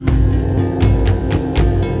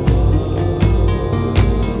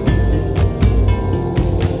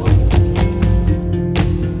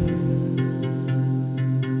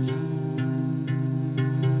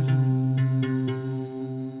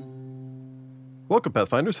Welcome,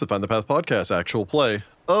 Pathfinders, to the Find the Path podcast actual play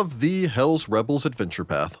of the Hell's Rebels Adventure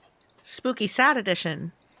Path. Spooky Sad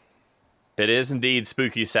Edition. It is indeed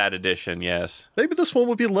Spooky Sad Edition, yes. Maybe this one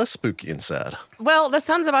will be less spooky and sad. Well, the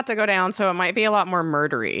sun's about to go down, so it might be a lot more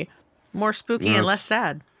murdery. More spooky and less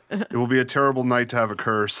sad. It will be a terrible night to have a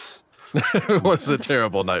curse. It was a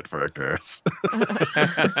terrible night for a curse.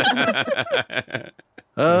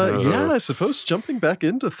 I suppose jumping back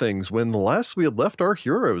into things, when last we had left our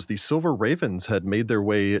heroes, the Silver Ravens had made their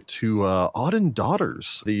way to Auden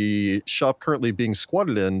Daughters, the shop currently being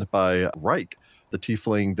squatted in by Reich, the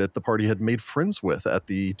tiefling that the party had made friends with at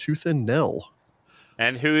the Tooth and Nail.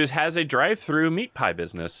 And who has a drive-through meat pie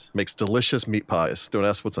business. Makes delicious meat pies. Don't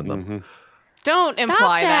ask what's in them. Mm-hmm. Don't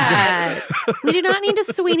imply that. We do not need to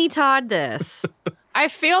Sweeney Todd this. I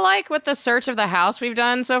feel like with the search of the house we've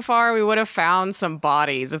done so far, we would have found some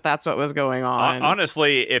bodies if that's what was going on.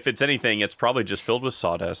 Honestly, if it's anything, it's probably just filled with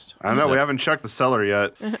sawdust. I don't know. We haven't checked the cellar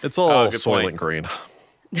yet. It's all good soil point. and green.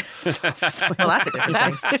 Well, that's a different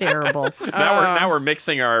That's thing. terrible. Now we're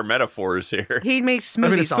mixing our metaphors here. He makes smoothies. I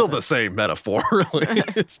mean, it's still all the same metaphor, really.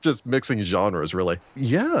 It's just mixing genres, really.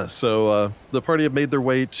 Yeah, so the party had made their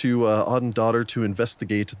way to Auden Daughter to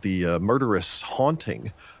investigate the murderous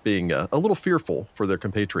haunting, being a little fearful for their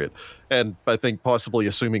compatriot. And I think possibly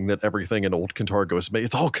assuming that everything in Old Cantargo is made,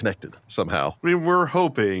 it's all connected somehow. I mean, we're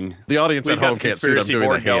hoping. The audience We've at got home the can't see them conspiracy doing the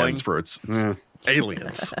board going. hands for it's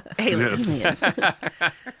aliens. aliens. Yes.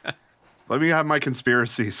 Let me have my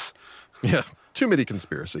conspiracies. Yeah, too many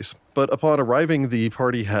conspiracies. But upon arriving, the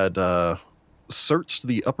party had searched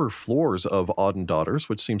the upper floors of Auden Daughters,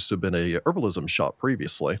 which seems to have been a herbalism shop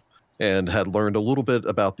previously, and had learned a little bit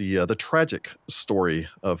about the tragic story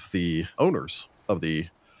of the owners of the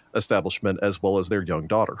establishment, as well as their young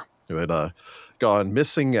daughter, who had gone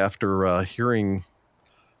missing after hearing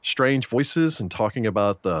strange voices and talking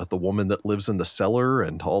about the woman that lives in the cellar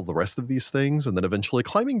and all the rest of these things, and then eventually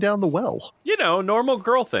climbing down the well. You know, normal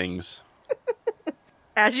girl things.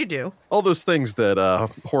 As you do. All those things that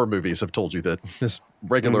horror movies have told you that is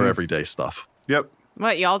regular everyday stuff. Yep.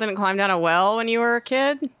 What, y'all didn't climb down a well when you were a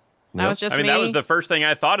kid? That Yep. was just I mean, me? that was the first thing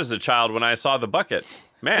I thought as a child when I saw the bucket.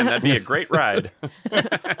 Man, that'd be a great ride.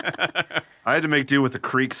 I had to make do with the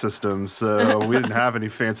creek system, so we didn't have any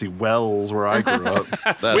fancy wells where I grew up.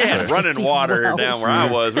 That's We had running water wells. down where I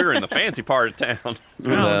was. We were in the fancy part of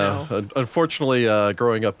town. Unfortunately,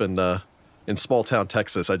 growing up in small town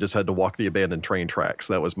Texas, I just had to walk the abandoned train tracks.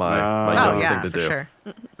 That was my Oh, Oh, young yeah, thing to for do. sure.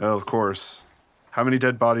 Oh, of course. How many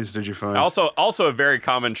dead bodies did you find? Also a very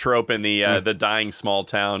common trope in the dying small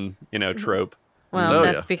town, trope. Well, Oh,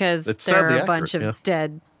 that's yeah. because It's there are sadly a bunch accurate, of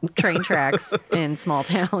dead train tracks in small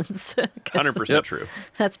towns. 100% Yep. true.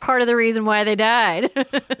 That's part of the reason why they died.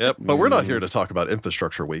 Yep, but we're not here to talk about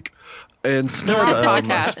Infrastructure Week. Instead, Wrong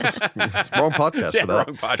podcast. it's wrong podcast Yeah, for that.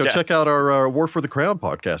 wrong podcast. Go check out our War for the Crown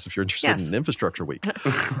podcast if you're interested Yes. in Infrastructure Week. We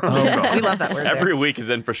love that word. Every week is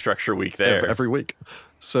Infrastructure Week there. Every week.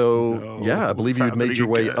 So, No, yeah, I believe you had it's made your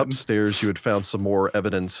way happening again. upstairs. You had found some more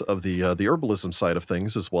evidence of the herbalism side of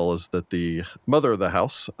things, as well as that the mother of the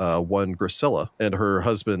house, one Grisella, and her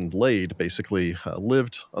husband Lade basically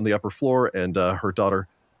lived on the upper floor, and her daughter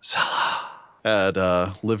Sella had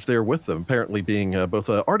lived there with them, apparently being both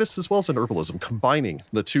an artist as well as an herbalism, combining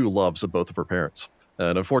the two loves of both of her parents.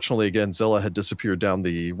 And unfortunately, again, Zella had disappeared down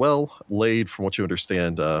the well. Lade, from what you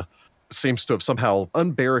understand, seems to have somehow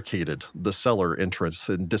unbarricaded the cellar entrance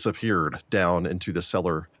and disappeared down into the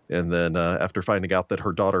cellar. And then after finding out that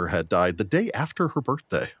her daughter had died the day after her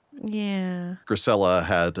birthday, Yeah. Grisella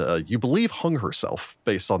had, you believe, hung herself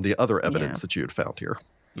based on the other evidence Yeah. that you had found here.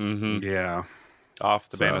 Mm-hmm. Yeah. Off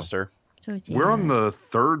the So- banister. So, We're on the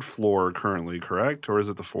third floor currently, correct? Or is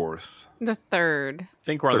it the fourth? The third. I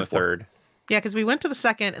think we're on the Third floor. third. Yeah, because we went to the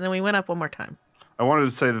second and then we went up one more time. I wanted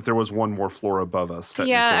to say that there was one more floor above us,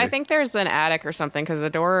 technically. Yeah, I think there's an attic or something because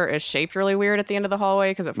the door is shaped really weird at the end of the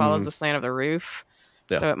hallway because it follows the slant of the roof.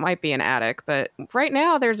 Yeah. So it might be an attic. But right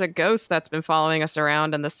now there's a ghost that's been following us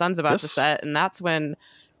around and the sun's about to Yes. set. And that's when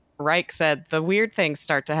Reich said the weird things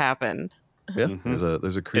start to happen. Yeah, Mhm.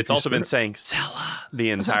 there's a creepy It's also been spirit. saying Sella the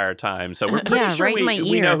entire time. So we're pretty Yeah, sure right in my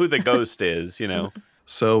we know ear. who the ghost is,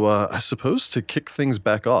 So I suppose to kick things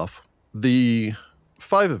back off, the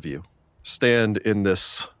five of you stand in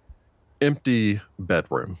this empty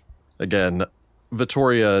bedroom. Again,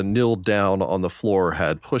 Vittoria kneeled down on the floor,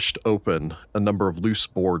 had pushed open a number of loose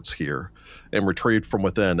boards here, and retrieved from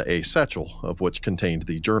within a satchel of which contained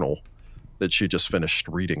the journal that she just finished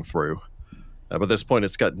reading through. But at this point,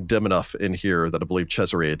 it's gotten dim enough in here that I believe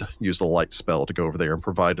Cesare had used a light spell to go over there and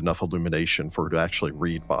provide enough illumination for her to actually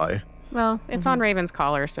read by. Well, it's on Raven's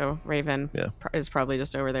collar, so Raven Yeah. is probably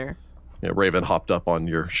just over there. Raven hopped up on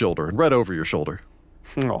your shoulder and read over your shoulder,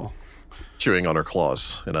 Oh, chewing on her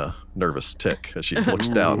claws in a nervous tick as she looks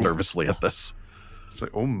down nervously at this. it's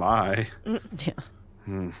like, oh my.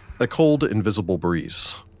 Yeah. A cold, invisible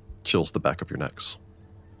breeze chills the back of your necks.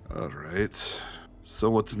 All right. So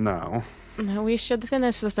what now? We should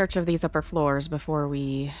finish the search of these upper floors before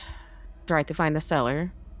we try to find the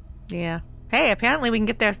cellar. Yeah. Hey, apparently we can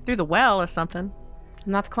get there through the well or something.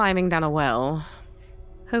 I'm not climbing down a well.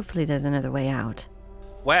 Hopefully there's another way out.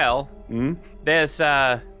 Well, Hmm? there's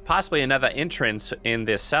possibly another entrance in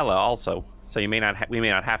this cellar also. So we may not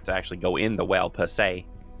have to actually go in the well per se.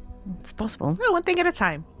 It's possible. Oh, one thing at a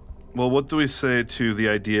time. Well, what do we say to the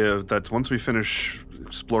idea that once we finish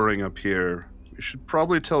exploring up here, we should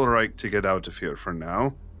probably tell Reich to get out of here for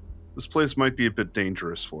now? This place might be a bit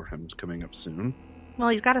dangerous for him coming up soon. Well,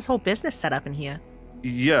 he's got his whole business set up in here.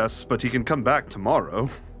 Yes, but he can come back tomorrow.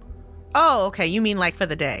 Oh, okay. You mean like for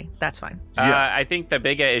the day. That's fine. Yeah. I think the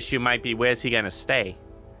bigger issue might be where's he going to stay?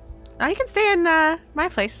 Oh, you can stay in my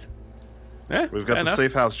place. Yeah, We've got fair the enough.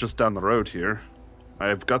 safe house just down the road here.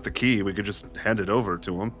 I've got the key. We could just hand it over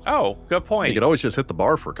to him. Oh, good You point. could always just hit the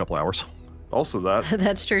bar for a couple hours. Also that.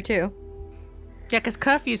 That's true too. Yeah, because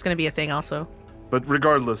curfew's going to be a thing also. But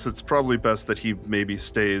regardless, it's probably best that he maybe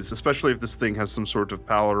stays, especially if this thing has some sort of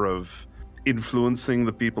power of influencing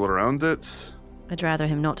the people around it. I'd rather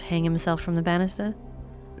him not hang himself from the banister.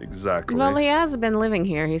 Exactly. Well, he has been living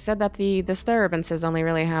here. He said that the disturbances only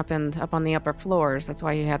really happened up on the upper floors. That's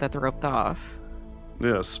why he had that roped off.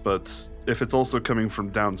 Yes, but if it's also coming from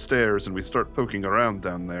downstairs and we start poking around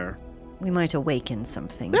down there, We might awaken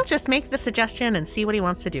something. We'll just make the suggestion and see what he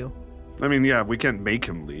wants to do. I mean, yeah, we can't make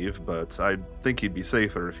him leave, but I think he'd be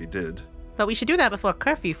safer if he did. But we should do that before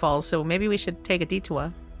curfew falls, so maybe we should take a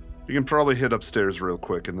detour. You can probably hit upstairs real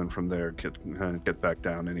quick and then from there get back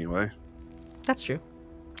down anyway. That's true.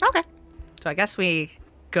 Okay. So I guess we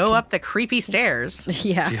go up the creepy stairs.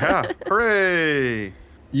 Yeah. Yeah, hooray!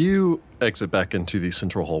 You exit back into the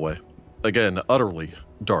central hallway. Again, utterly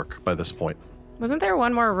dark by this point. Wasn't there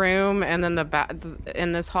one more room and then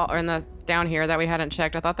in this hall or in the down here that we hadn't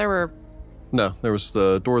checked? I thought there were. No, there was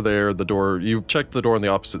the door there, the door. You checked the door on the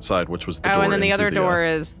opposite side, which was the door. And then the into other door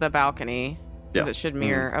is the balcony. Because Yeah. it should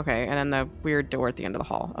mirror. Okay. And then the weird door at the end of the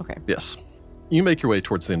hall. Okay. Yes. You make your way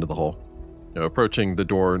towards the end of the hall. Approaching the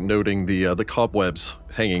door, noting the cobwebs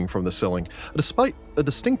hanging from the ceiling, despite a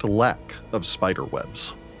distinct lack of spider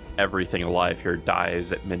webs. Everything alive here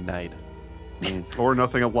dies at midnight. Or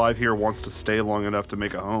nothing alive here wants to stay long enough to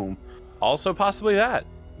make a home. Also, possibly that.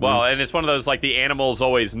 Well, and it's one of those like the animals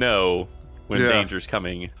always know when Yeah. danger's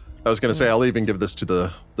coming. I was going to say, I'll even give this to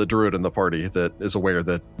the druid in the party that is aware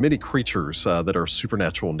that many creatures that are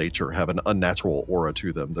supernatural in nature have an unnatural aura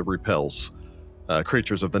to them that repels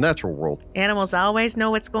creatures of the natural world. Animals always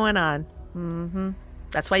know what's going on. Mm-hmm.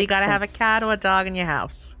 That's why you gotta have a cat or a dog in your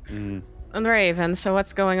house. And Raven, so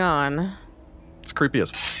what's going on? It's creepy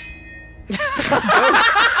as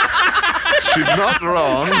She's not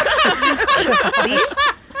wrong. See?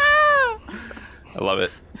 I love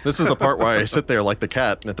it. This is the part where I sit there like the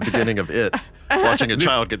cat at the beginning of It, watching a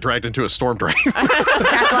child get dragged into a storm drain.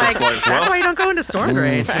 Cat's like, like, that's well, why you don't go into storm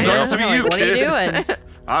drains. Sucks to be you, What are you kid. doing?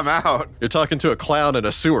 I'm out. You're talking to a clown in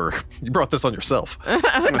a sewer. You brought this on yourself.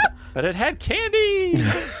 But it had candy.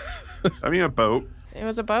 I mean, a boat. It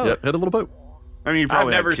was a boat. Yep, hit a little boat. I mean, you I've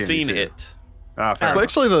probably never had candy, seen too. it. Ah, fair But enough.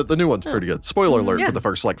 actually, the new one's pretty good. Spoiler alert Yeah. for the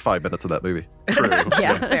first 5 minutes of that movie. True.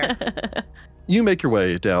 Yeah. Fair. You make your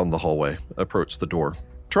way down the hallway, approach the door.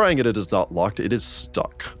 Trying it is not locked, it is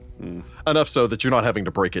stuck. Enough so that you're not having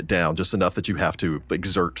to break it down, just enough that you have to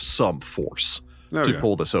exert some force Okay. to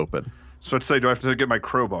pull this open. I was about to say, do I have to get my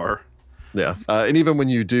crowbar? Yeah. And even when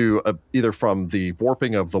you do, either from the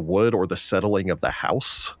warping of the wood or the settling of the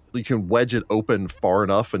house, you can wedge it open far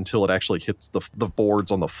enough until it actually hits the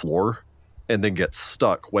boards on the floor and then gets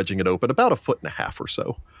stuck, wedging it open about 1.5 feet or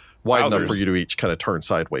so. Wide enough Wowzers. for you to each kind of turn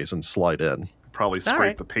sideways and slide in. Probably scrape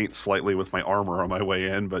right. the paint slightly with my armor on my way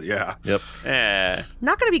in, but yeah. Yep. Eh.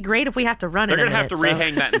 Not gonna be great if we have to run They're in a gonna have to minute, so-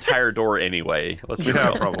 rehang that entire door anyway. Let's be Yeah,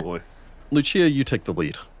 real. probably. Lucia, you take the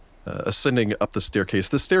lead. Ascending up the staircase.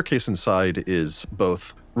 The staircase inside is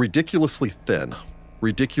both ridiculously thin,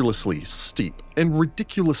 ridiculously steep, and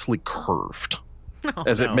ridiculously curved Oh,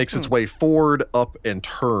 as it no. makes its way forward, up, and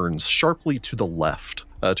turns sharply to the left,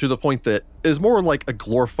 to the point that it is more like a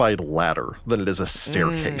glorified ladder than it is a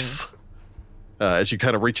staircase. As you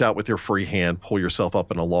kind of reach out with your free hand, pull yourself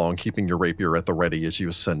up and along, keeping your rapier at the ready as you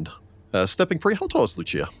ascend. Stepping free, how tall is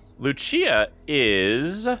Lucia? Lucia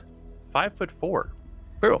is 5'4".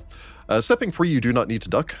 Very well. Stepping free, you do not need to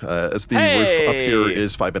duck, as the roof up here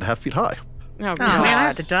is 5.5 feet high. Oh, Oh, man, I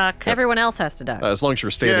have to duck. Everyone else has to duck. As long as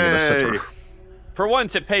you're standing in the center. Yay. For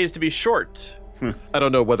once, it pays to be short. I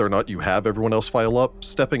don't know whether or not you have everyone else file up.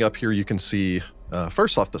 Stepping up here, you can see,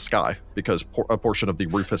 first off, the sky, because a portion of the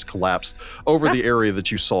roof has collapsed over the area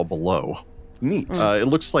that you saw below. Neat. It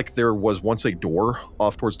looks like there was once a door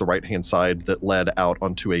off towards the right-hand side that led out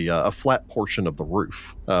onto a flat portion of the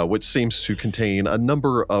roof, which seems to contain a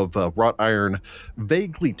number of wrought iron,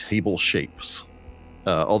 vaguely table shapes.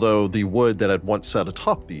 Although the wood that had once sat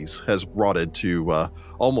atop these has rotted to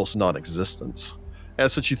almost non-existence.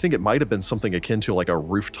 As such, you think it might have been something akin to like a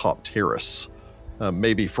rooftop terrace,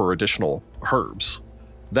 maybe for additional herbs.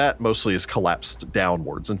 That mostly is collapsed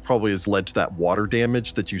downwards and probably has led to that water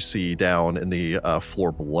damage that you see down in the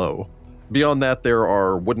floor below. Beyond that, there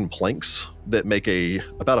are wooden planks that make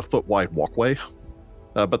about a foot wide walkway,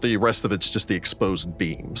 but the rest of it's just the exposed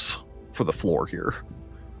beams for the floor here.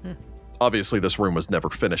 Obviously, this room was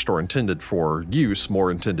never finished or intended for use,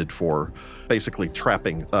 more intended for basically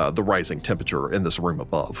trapping the rising temperature in this room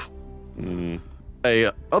above.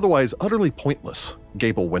 A otherwise utterly pointless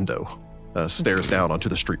gable window stares down onto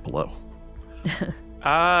the street below.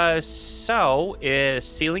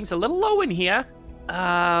 Ceiling's a little low in here.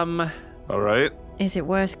 All right. Is it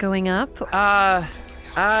worth going up?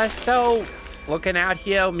 So looking out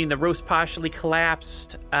here, I mean, the roof's partially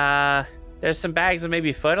collapsed. There's some bags of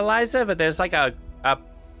maybe fertilizer, but there's like a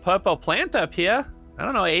purple plant up here. I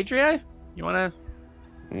don't know, Adria, you wanna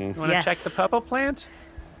Yes. check the purple plant?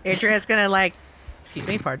 Adria's gonna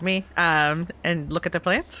pardon me, and look at the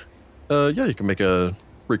plants. Yeah, you can make a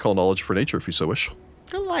recall knowledge for nature if you so wish.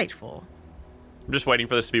 Delightful. I'm just waiting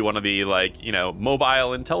for this to be one of the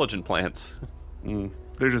mobile intelligent plants.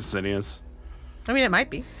 They're just zinnias. I mean, it might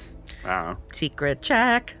be. I don't know. Secret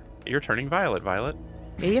check. You're turning violet, Violet.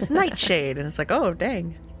 Maybe it's nightshade, and it's like, oh,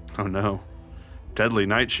 dang. Oh no. Deadly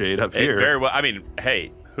nightshade up It here. very well. I mean,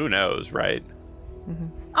 hey, who knows, right? Oh,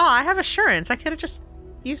 I have assurance. I could have just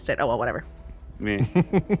used it. Oh, well, whatever. Me.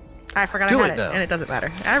 I forgot Do I had it it, now. and it doesn't matter.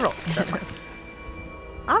 I rolled. It doesn't matter.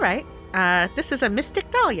 All right. This is a mystic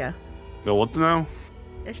dahlia. Go what now?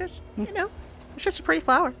 It's just, it's just a pretty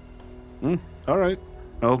flower. All right.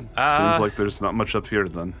 Well, seems like there's not much up here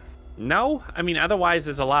then. No, I mean, otherwise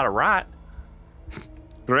there's a lot of rot,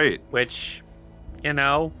 Great. which,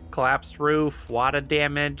 collapsed roof, water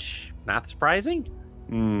damage, not surprising.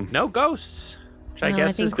 No ghosts, which I Well, guess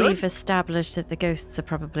I think is good. we've established that the ghosts are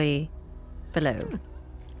probably below.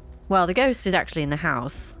 Well, the ghost is actually in the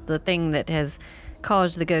house. The thing that has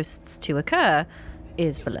caused the ghosts to occur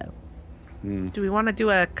is below. Do we want to do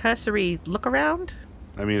a cursory look around?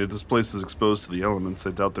 I mean, if this place is exposed to the elements,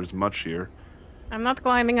 I doubt there's much here. I'm not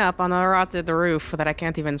climbing up on the rotted roof that I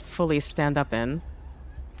can't even fully stand up in.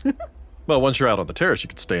 Well, once you're out on the terrace, you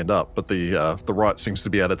can stand up, but the rot seems to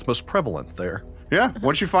be at its most prevalent there. Yeah,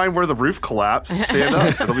 once you find where the roof collapsed, stand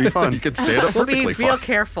up. It'll be fun. You can stand up We'll be perfectly real fine.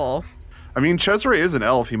 careful. I mean, Cesare is an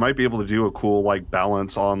elf. He might be able to do a cool,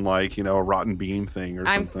 balance on, a rotten beam thing or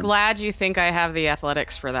I'm something. glad you think I have the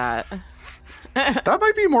athletics for that. That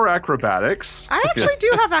might be more acrobatics. I actually do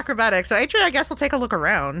have acrobatics, so Adria, I guess, will take a look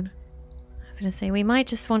around. I was going to say, we might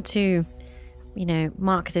just want to,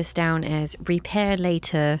 mark this down as repair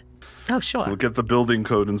later. Oh, sure. We'll get the building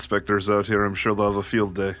code inspectors out here. I'm sure they'll have a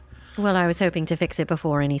field day. Well, I was hoping to fix it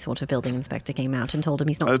before any sort of building inspector came out and told him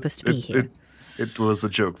he's not supposed to be here. It was a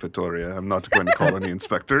joke, Victoria. I'm not going to call any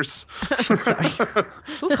inspectors. Sorry.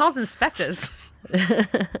 Who calls inspectors?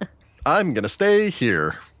 I'm going to stay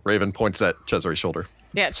here. Raven points at Cesare's shoulder.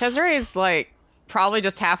 Yeah, Cesare is probably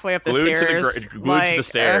just halfway up the Glued to the stairs. glued to the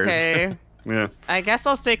stairs. Okay. Yeah. I guess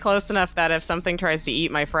I'll stay close enough that if something tries to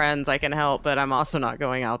eat my friends, I can help, but I'm also not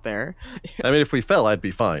going out there. I mean, if we fell, I'd be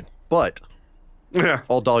fine. But Yeah.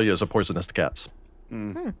 all dahlias are poisonous to cats.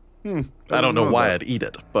 I don't know why I'd eat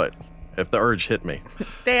it, but if the urge hit me.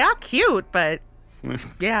 They are cute, but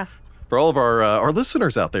yeah. For all of our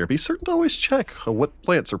listeners out there, be certain to always check what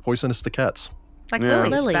plants are poisonous to cats. Like Yeah.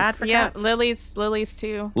 lilies. Lilies. Bad for Yeah, cats. lilies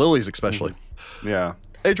too. Lilies especially. Yeah.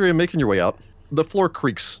 Adrian, making your way out, the floor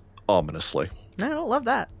creaks ominously. I don't love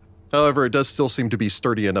that. However, it does still seem to be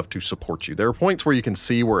sturdy enough to support you. There are points where you can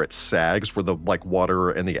see where it sags, where the water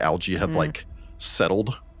and the algae have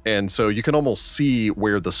settled. And so you can almost see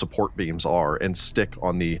where the support beams are and stick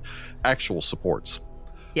on the actual supports.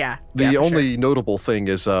 Yeah. The yeah, for only sure. notable thing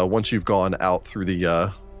is once you've gone out through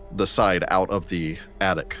the side out of the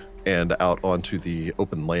attic and out onto the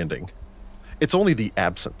open landing, it's only the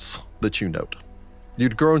absence that you note.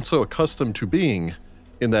 You'd grown so accustomed to being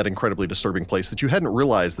in that incredibly disturbing place that you hadn't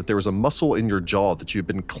realized that there was a muscle in your jaw that you've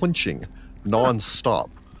been clenching nonstop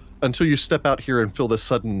until you step out here and feel this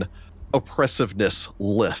sudden oppressiveness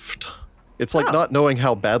lift It's like not knowing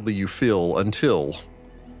how badly you feel until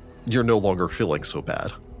you're no longer feeling so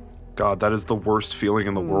bad. God, that is the worst feeling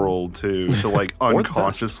in the world, to like Or the best.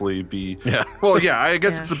 unconsciously be. Yeah. Well, yeah, I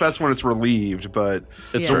guess it's the best when it's relieved, but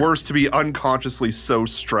It's the true. worst to be unconsciously so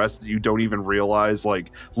stressed that you don't even realize,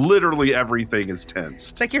 like, literally everything is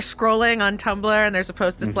tensed. It's like you're scrolling on Tumblr and there's a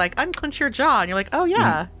post that's like, unclench your jaw. And you're like, oh,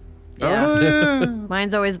 yeah. Yeah. Oh, yeah.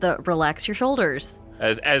 Mine's always the relax your shoulders.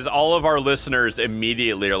 As all of our listeners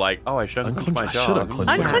immediately are like, oh, I should unclench my I should jaw. unclench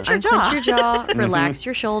my Unclench your jaw. Unclench your jaw, relax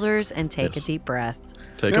your shoulders, and take Yes. a deep breath.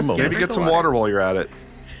 Take a moment. Maybe get some water while you're at it.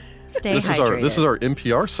 Stay This hydrated. is our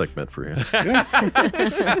NPR segment for you.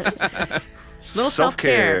 Little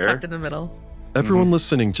self-care tucked in the middle. Everyone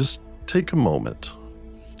listening, just take a moment.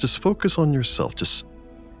 Just focus on yourself. Just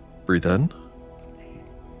breathe in,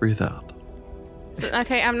 breathe out. So,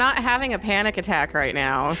 okay, I'm not having a panic attack right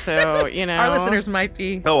now, so, you know. Our listeners might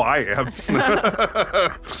be. Oh, I am.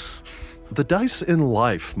 The dice in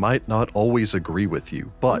life might not always agree with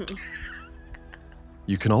you, but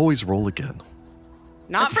you can always roll again.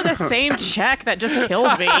 Not for the same check that just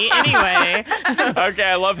killed me. Anyway. Okay,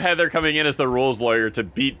 I love Heather coming in as the rules lawyer to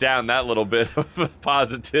beat down that little bit of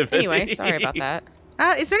positivity. Anyway, sorry about that.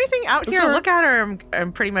 Is there anything out here all to right. look at, or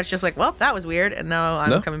I'm pretty much just like, well, that was weird, and now I'm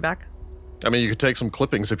No. coming back? I mean, you could take some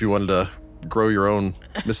clippings if you wanted to grow your own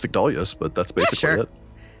Mystic Dahlias, but that's basically sure. it.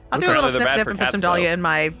 I'll do a little Apparently they're bad snip for and put cats, some dahlia though. in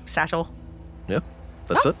my satchel. Yeah,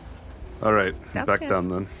 that's it. All right, back Downstairs. down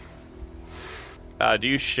then. Do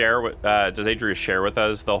you share with, does Adria share with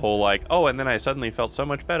us the whole like, oh, and then I suddenly felt so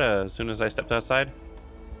much better as soon as I stepped outside?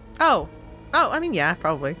 Oh, I mean, yeah,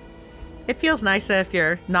 probably. It feels nicer if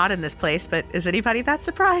you're not in this place, but is anybody that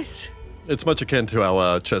surprised? It's much akin to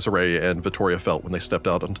how Cesare and Vittoria felt when they stepped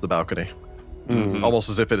out onto the balcony. Almost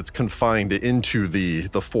as if it's confined into the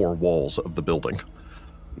four walls of the building.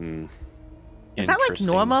 Is that like Interesting.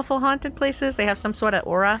 normal for haunted places? They have some sort of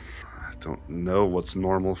aura? I don't know what's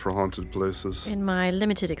normal for haunted places. In my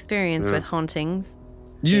limited experience with hauntings,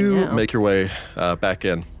 You know. make your way back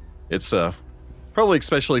in. It's probably,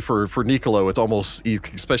 especially for Nicolo, it's almost,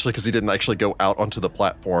 especially because he didn't actually go out onto the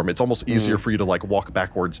platform, it's almost easier for you to like walk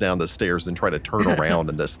backwards down the stairs than try to turn around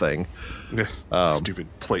in this thing. Stupid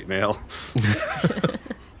plate mail.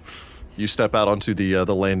 You step out onto the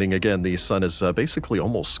landing again. The sun is basically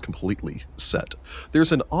almost completely set.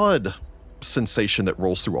 There's an odd sensation that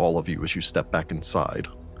rolls through all of you as you step back inside.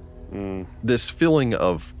 This feeling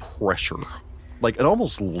of pressure, like an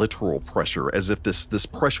almost literal pressure, as if this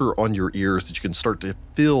pressure on your ears that you can start to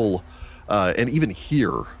feel and even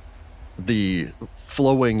hear the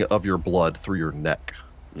flowing of your blood through your neck.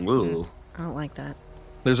 Ooh. I don't like that.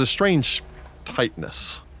 There's a strange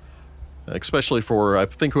tightness, especially for, I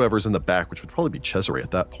think, whoever's in the back, which would probably be Cesare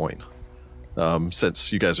at that point.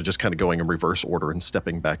 Since you guys are just kind of going in reverse order and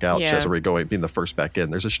stepping back out, Yeah. Cesare being the first back in.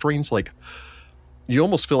 There's a strange, like, you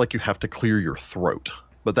almost feel like you have to clear your throat,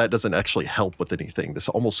 but that doesn't actually help with anything. This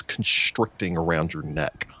almost constricting around your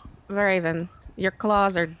neck. Raven, your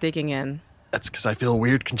claws are digging in. That's because I feel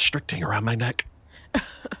weird constricting around my neck.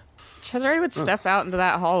 Cesare would step out into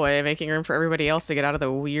that hallway, making room for everybody else to get out of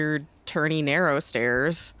the weird, turny, narrow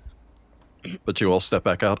stairs. But you all step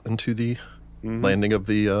back out into the landing of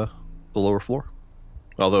the lower floor.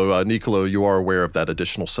 Although, Nicolo, you are aware of that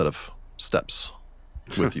additional set of steps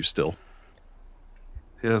with you still.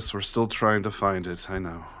 Yes, we're still trying to find it. I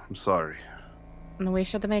know. I'm sorry. And we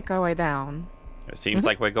should make our way down. It seems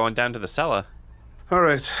like we're going down to the cellar. All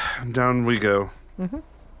right, down we go.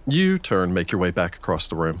 You turn, make your way back across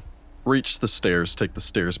the room, reach the stairs, take the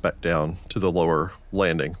stairs back down to the lower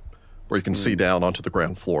landing, where you can see down onto the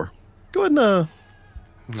ground floor. Go ahead and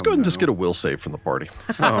let's go ahead and just get a will save from the party.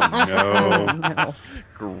 Oh no. No.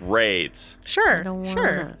 Great. Sure, don't sure.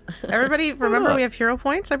 wanna. Everybody, remember we have hero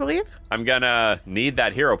points, I believe? I'm gonna need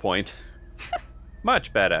that hero point.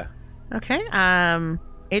 Much better. Okay,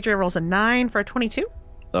 Adria rolls a 9 for a 22.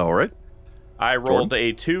 All right. I rolled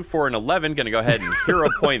a 2 for an 11. Gonna go ahead and hero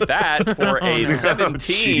point that for a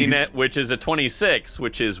 17, jeez. which is a 26,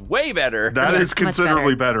 which is way better. That Yes, is much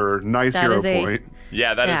considerably better. Nice That hero is a- point.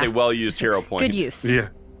 Yeah, that is Yeah. a well-used hero point. Good use. Yeah.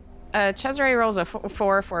 Cesare rolls a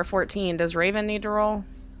 4 for a 14. Does Raven need to roll?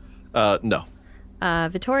 No.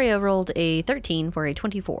 Vittoria rolled a 13 for a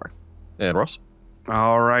 24. And Ross?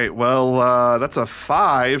 All right. Well, that's a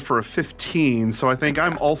 5 for a 15, so I think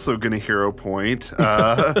I'm also going to hero point.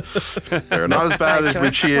 Fair enough. Not as bad Wise as choice,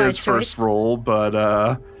 Lucia's wise first choice. roll, but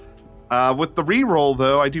with the re-roll,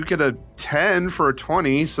 though, I do get a 10 for a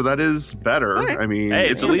 20, so that is better. All right. I mean, Hey,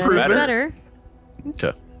 it's at least That is improvement. better.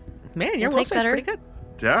 Okay. Man, your We'll will take save's better. pretty good.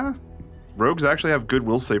 Yeah. Rogues actually have good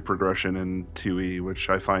will save progression in 2E,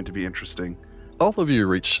 which I find to be interesting. All of you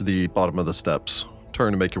reach the bottom of the steps,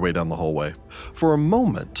 turn to make your way down the hallway. For a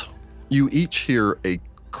moment, you each hear a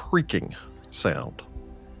creaking sound,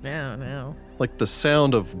 No. like the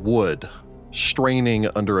sound of wood straining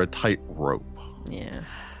under a tight rope. Yeah.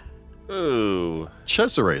 Ooh.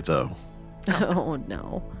 Cesare, though, Oh,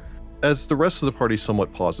 no. as the rest of the party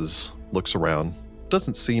somewhat pauses, looks around,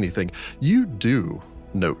 doesn't see anything, you do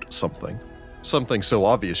note something. Something so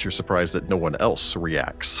obvious you're surprised that no one else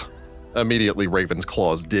reacts. Immediately, Raven's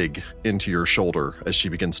claws dig into your shoulder as she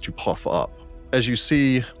begins to puff up. As you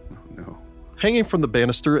see, No. hanging from the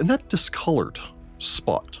banister in that discolored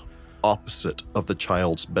spot opposite of the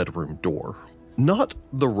child's bedroom door, not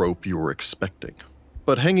the rope you were expecting,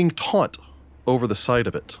 but hanging taut over the side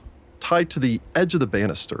of it, tied to the edge of the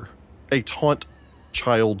banister, a taut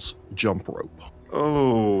child's jump rope.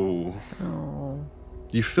 Oh. Oh.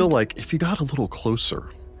 You feel like if you got a little closer,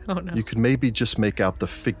 Oh no. you could maybe just make out the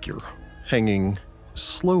figure hanging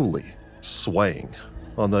slowly, swaying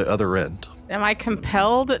on the other end. Am I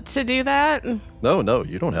compelled to do that? No,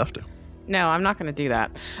 you don't have to. No, I'm not going to do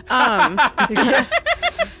that. All right.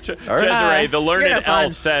 Cesare, the learned You're no fun.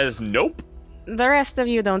 elf, says nope. The rest of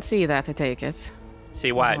you don't see that, I take it.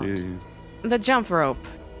 See what? Gee. The jump rope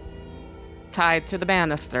tied to the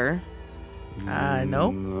banister.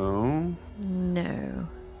 No. No. No.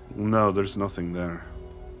 No, there's nothing there.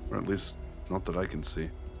 Or at least, not that I can see.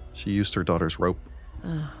 She used her daughter's rope.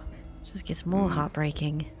 Just gets more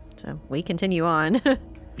heartbreaking. So we continue on.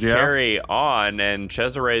 Yeah. Carry on, and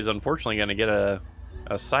Cesare is unfortunately going to get a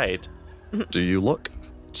sight. Do you look?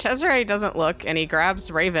 Cesare doesn't look, and he grabs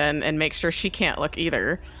Raven and makes sure she can't look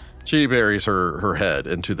either. She buries her head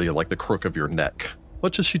into the crook of your neck,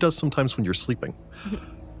 much as she does sometimes when you're sleeping.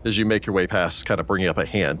 As you make your way past, kind of bringing up a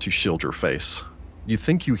hand to shield your face, you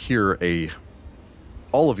think you hear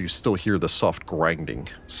all of you still hear the soft grinding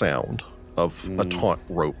sound of a taut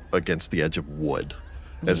rope against the edge of wood,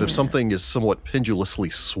 as if something is somewhat pendulously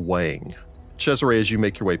swaying. Cesare, as you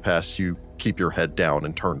make your way past, you keep your head down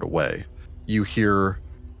and turned away. You hear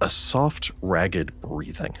a soft, ragged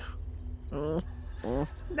breathing, No.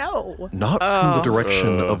 not from the Oh.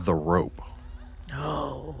 direction of the rope,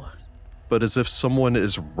 No. but as if someone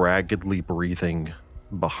is raggedly breathing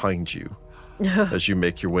behind you as you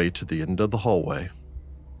make your way to the end of the hallway,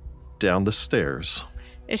 down the stairs.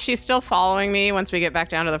 Is she still following me once we get back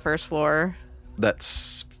down to the first floor? That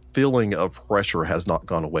feeling of pressure has not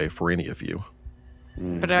gone away for any of you.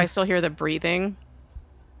 But do I still hear the breathing?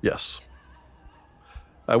 Yes.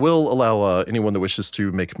 I will allow anyone that wishes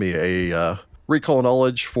to make me a recall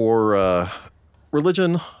knowledge for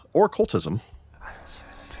religion or occultism.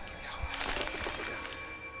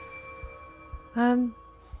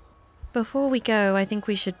 Before we go, I think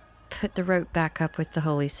we should put the rope back up with the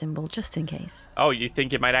holy symbol, just in case. Oh, you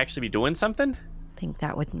think it might actually be doing something? I think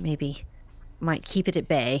that would might keep it at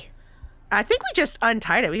bay. I think we just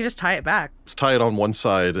untied it. We just tie it back. It's tied on one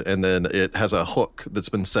side, and then it has a hook that's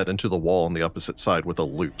been set into the wall on the opposite side with a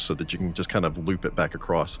loop so that you can just kind of loop it back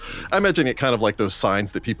across. I imagine it kind of like those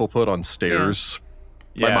signs that people put on stairs.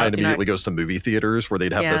 My Yeah. mind You know- immediately goes to movie theaters where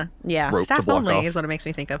they'd have Yeah. Yeah. the rope to Staff block only off. is what it makes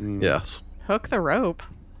me think of. Yes. Hook the rope.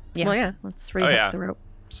 Yeah. Well, yeah. Let's rehook yeah. the rope.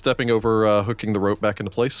 Stepping over, hooking the rope back into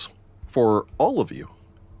place. For all of you,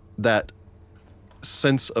 that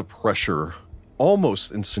sense of pressure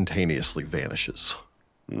almost instantaneously vanishes.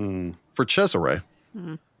 For Cesare,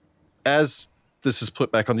 as this is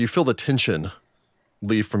put back on, you feel the tension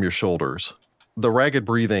leave from your shoulders. The ragged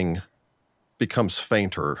breathing becomes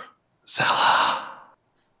fainter. Zella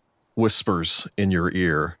whispers in your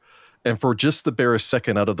ear. And for just the barest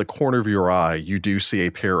second, out of the corner of your eye, you do see a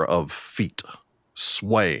pair of feet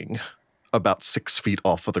swaying about 6 feet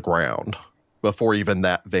off of the ground before even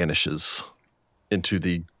that vanishes into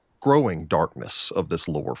the growing darkness of this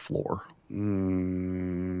lower floor.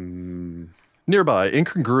 Nearby,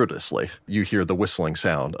 incongruously, you hear the whistling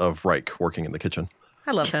sound of Reich working in the kitchen.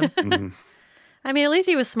 I love him. I mean, at least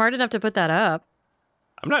he was smart enough to put that up.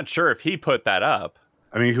 I'm not sure if he put that up.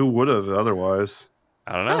 I mean, who would have otherwise?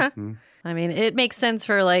 I don't know. Okay. I mean, it makes sense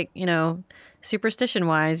for superstition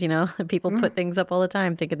wise, people put things up all the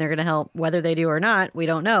time thinking they're going to help. Whether they do or not, we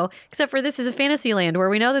don't know. Except for this is a fantasy land where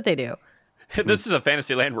we know that they do. This is a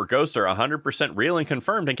fantasy land where ghosts are 100% real and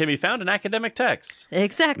confirmed and can be found in academic texts.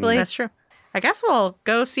 Exactly. That's true. I guess we'll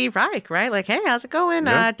go see Reich, right? Like, hey, how's it going?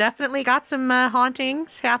 Yeah. Definitely got some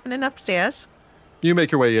hauntings happening upstairs. You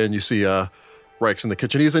make your way in, you see Reich's in the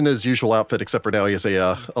kitchen. He's in his usual outfit, except for now he has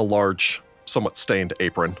a large, somewhat stained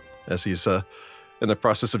apron as he's in the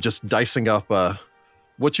process of just dicing up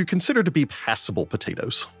what you consider to be passable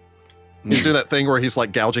potatoes. He's doing that thing where he's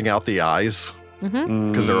like gouging out the eyes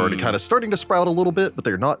because they're already kind of starting to sprout a little bit, but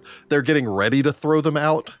they're getting ready to throw them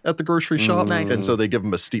out at the grocery shop. Nice. And so they give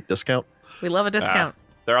them a steep discount. We love a discount.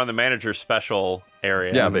 They're on the manager's special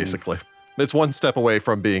area. Yeah, basically. It's one step away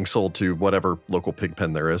from being sold to whatever local pig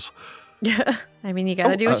pen there is. Yeah. I mean, you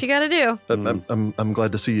gotta do what you gotta do. But I'm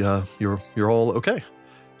glad to see you're all okay.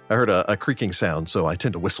 I heard a creaking sound, so I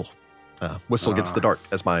tend to whistle. Whistle gets the dark,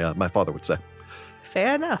 as my father would say.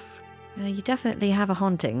 Fair enough. You definitely have a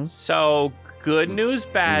haunting. So, good news,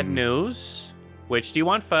 bad news. Which do you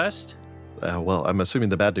want first? Well, I'm assuming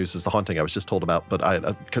the bad news is the haunting I was just told about, but I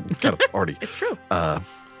kind of already It's true.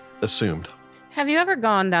 assumed. Have you ever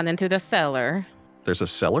gone down into the cellar? There's a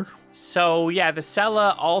cellar? So, yeah, the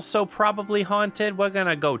cellar also probably haunted. We're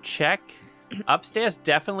gonna go check. Upstairs,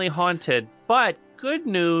 definitely haunted. But good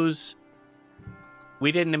news,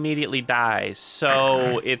 we didn't immediately die.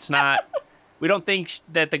 So, it's not... We don't think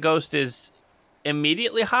that the ghost is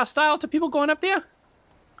immediately hostile to people going up there?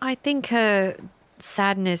 I think her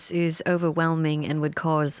sadness is overwhelming and would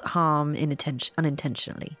cause harm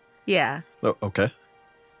unintentionally. Yeah. Oh, okay.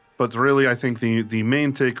 But really, I think the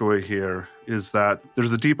main takeaway here is that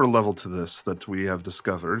there's a deeper level to this that we have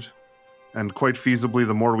discovered. And quite feasibly,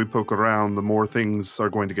 the more we poke around, the more things are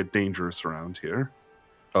going to get dangerous around here.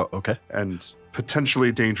 Oh, okay. And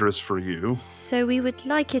potentially dangerous for you. So we would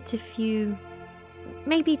like it if you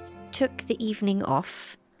maybe took the evening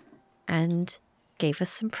off and gave us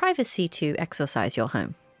some privacy to exorcise your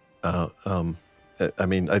home. I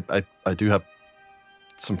mean, I do have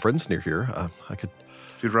some friends near here. I could...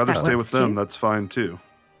 If you'd rather That stay works with them, too. that's fine too.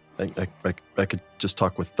 I could just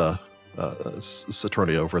talk with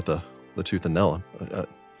Saturnia over at the Tooth and Nail.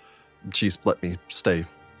 She's let me stay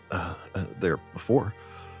there before.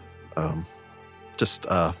 Just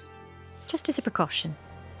as a precaution.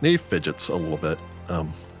 he fidgets a little bit.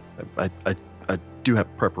 I do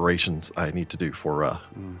have preparations I need to do for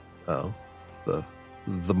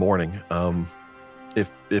the morning.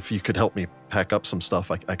 If you could help me pack up some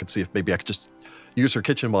stuff, I could see if maybe I could just use her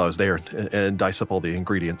kitchen while I was there and dice up all the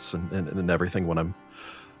ingredients and everything when I'm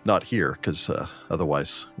not here, because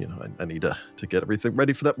otherwise, I need to get everything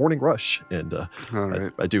ready for that morning rush. And All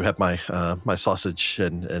right. I do have my my sausage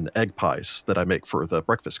and egg pies that I make for the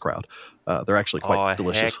breakfast crowd. They're actually quite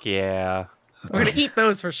delicious. Heck yeah. We're going to eat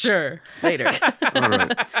those for sure later. All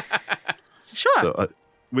right. Sure. So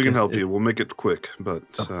We can help you. We'll make it quick, but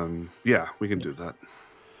yeah, we can do that.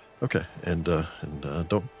 okay, and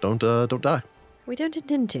don't die. We don't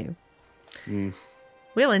intend to.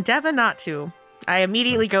 We'll endeavor not to. I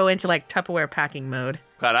immediately go into Tupperware packing mode.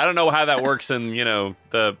 God, I don't know how that works in,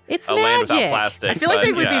 It's a land without magic. plastic. I feel like but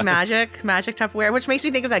they would yeah. be magic Tupperware, which makes me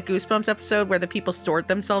think of that Goosebumps episode where the people stored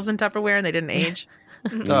themselves in Tupperware and they didn't age.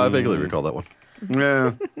 I vaguely recall that one.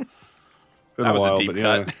 Yeah. Been That was while, a deep but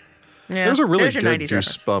yeah. cut. Yeah. There was a really There's your good 90s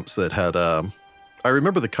reference. Goosebumps that had. I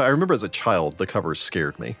remember as a child the cover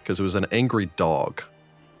scared me because it was an angry dog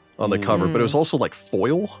on the cover, but it was also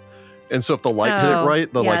foil, and so if the light hit it Oh,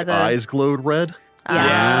 right, the yeah, the- eyes glowed red.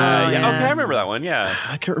 Yeah. yeah. Okay, I remember that one. Yeah.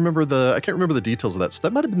 I can't remember the details of that. So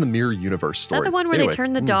that might have been the Mirror Universe Is story. that the one where Anyway, they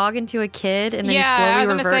turn the dog into a kid and then Yeah, he slowly I was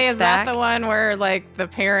gonna say, reverts is that back? the one where the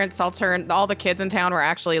parents all the kids in town were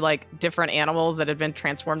actually different animals that had been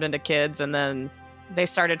transformed into kids, and then they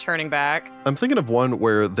started turning back? I'm thinking of one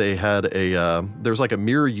where they had there was a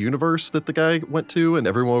Mirror Universe that the guy went to, and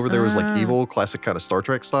everyone over there was evil, classic kind of Star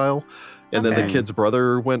Trek style. And then the Okay. kid's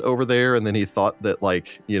brother went over there, and then he thought that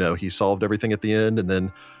he solved everything at the end, and then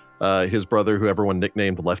his brother, who everyone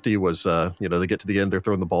nicknamed Lefty, was they get to the end, they're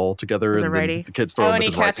throwing the ball together, Was and a then righty. the kid's throwing and with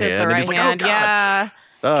he his right catches hand, the and right he's like, hand. "Oh God!"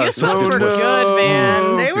 Yeah. So Goosebumps were twist. good,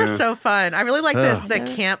 man. They were Yeah. so fun. I really like the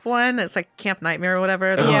Yeah. camp one. That's Camp Nightmare or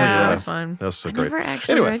whatever. Oh, That yeah. was fun. That was so I great. never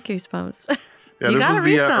actually Anyway. read Goosebumps. Yeah, You this gotta was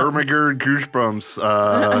read the some. Ermiger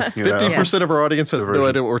Goosebumps. 50% of our audience has no Diversion.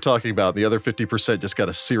 idea what we're talking about. The other 50% just got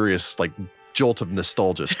a serious jolt of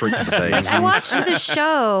nostalgia straight to the veins. I watched the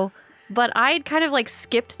show, but I had kind of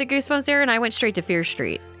skipped the Goosebumps era and I went straight to Fear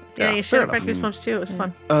Street. Yeah, Yeah, you fair should have read enough. Goosebumps too. It was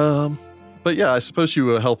fun. But yeah, I suppose you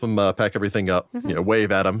help him pack everything up.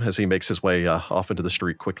 Wave at him as he makes his way off into the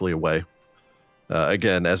street, quickly away.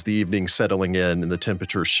 Again, as the evening's settling in and the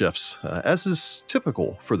temperature shifts, as is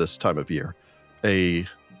typical for this time of year,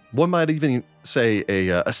 one might even say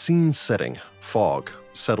a scene-setting fog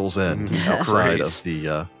settles in Mhm. outside Great. of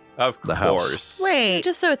the. Of The house. course. Wait,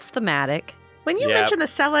 Just so it's thematic. when you Yep. mentioned the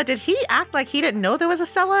cellar, did he act like he didn't know there was a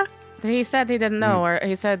cellar? He said he didn't know, or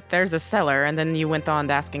he said there's a cellar, and then you went on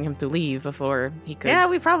asking him to leave before he could. Yeah,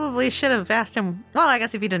 we probably should have asked him. Well, I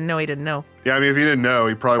guess if he didn't know, he didn't know. Yeah, I mean, if he didn't know,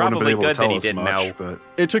 he probably wouldn't have been Probably able to good that tell he us didn't much. know.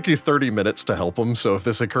 But It took you 30 minutes to help him, so if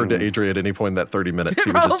this occurred to Adrian at any point in that 30 minutes, he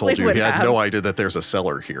would just Probably told you would he had have. no idea that there's a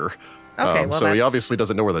cellar here. Okay, well, so he that's- obviously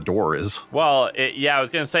doesn't know where the door is. Well, yeah, I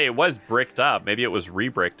was gonna say it was bricked up. Maybe it was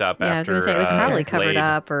re-bricked up Yeah, I was after. going to say it was probably covered Blade.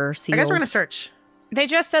 up or sealed. I guess we're gonna search. They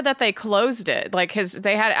just said that they closed it. Like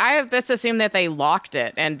I just assumed that they locked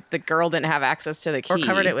it, and the girl didn't have access to the key. Or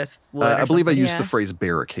covered it with wood. I or believe I something. used the Yeah. phrase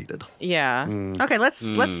barricaded. Yeah. Okay,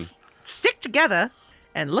 let's stick together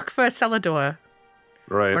and look for a cellar door.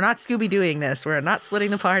 right. We're not Scooby Dooing this. We're not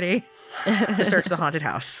splitting the party to search the haunted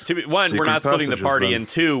house. To be, one, Secret we're not splitting the passages, party, then. and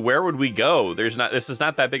two, where would we go? This is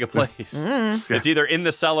not that big a place. Mm. It's either in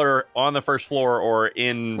the cellar on the first floor or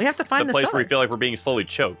in We have to find the place where cellar. we feel like we're being slowly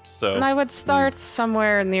choked. So And I would start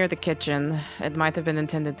somewhere near the kitchen. It might have been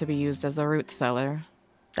intended to be used as a root cellar.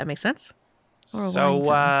 That makes sense. Or a so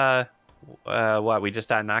wine what? We just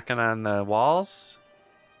start knocking on the walls?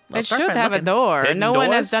 Well, It start should by have a looking. door. Hidden No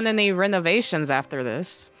one has doors? done any renovations after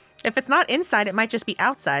this. If it's not inside, it might just be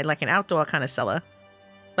outside, like an outdoor kind of cellar.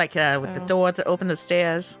 Like with the So- door to open the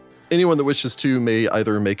stairs. Anyone that wishes to may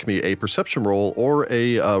either make me a perception roll or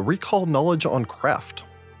a recall knowledge on craft.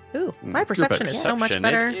 Ooh, my perception is so much Perception,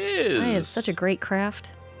 better. It is. I have such a great craft.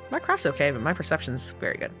 My craft's okay, but my perception's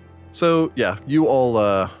very good. So yeah, you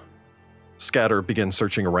all scatter, begin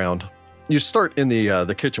searching around. You start in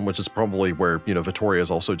the kitchen, which is probably where Vittoria is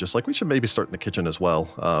also just like, we should maybe start in the kitchen as well.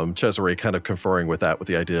 Cesare kind of conferring with that, with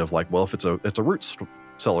the idea of like, well, if it's a root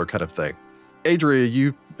cellar kind of thing. Adria,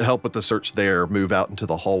 you help with the search there, move out into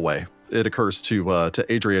the hallway. It occurs to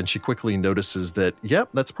Adria, and she quickly notices that, yep,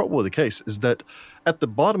 that's probably the case, is that at the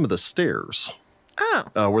bottom of the stairs,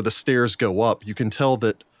 Oh, where the stairs go up, you can tell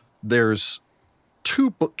that there's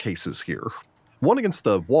two bookcases here. One against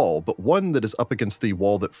the wall, but one that is up against the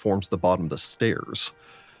wall that forms the bottom of the stairs.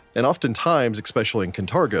 And oftentimes, especially in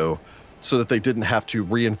Cantargo, so that they didn't have to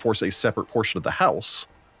reinforce a separate portion of the house,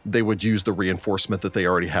 they would use the reinforcement that they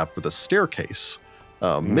already have for the staircase.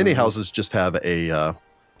 Many houses just have a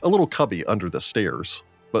little cubby under the stairs,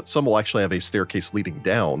 but some will actually have a staircase leading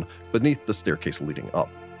down beneath the staircase leading up.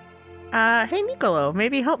 hey, Nicolo,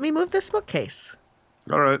 maybe help me move this bookcase.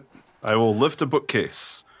 All right. I will lift a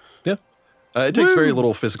bookcase. It takes very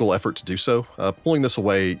little physical effort to do so. Pulling this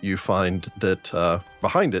away, you find that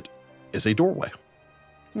behind it is a doorway.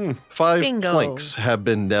 5 Bingo. planks have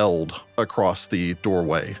been nailed across the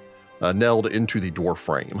doorway, nailed into the door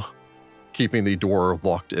frame, keeping the door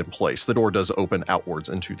locked in place. The door does open outwards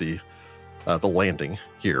into the landing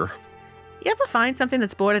here. You ever find something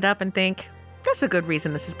that's boarded up and think, that's a good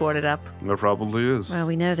reason this is boarded up? There probably is. Well,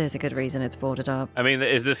 we know there's a good reason it's boarded up. I mean,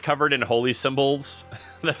 is this covered in holy symbols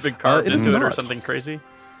that have been carved it is into it or not. something crazy?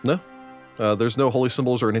 No, there's no holy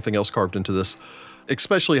symbols or anything else carved into this.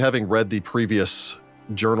 Especially having read the previous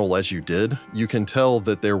journal as you did, you can tell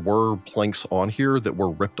that there were planks on here that were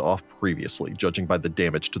ripped off previously, judging by the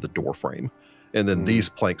damage to the door frame. And then these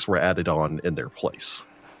planks were added on in their place.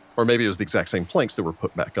 Or maybe it was the exact same planks that were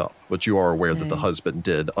put back up, but you are aware that the Okay. husband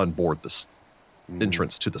did unboard this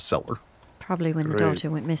entrance to the cellar. Probably when the Great. daughter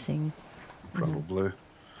went missing. Probably.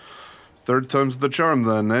 Third time's the charm,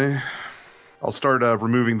 then, eh? I'll start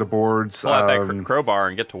removing the boards. Pull out that crowbar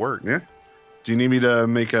and get to work. Yeah. Do you need me to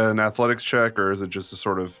make an athletics check, or is it just a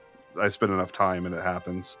sort of I spend enough time and it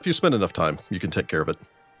happens? If you spend enough time, you can take care of it.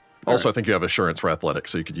 Also, I think you have assurance for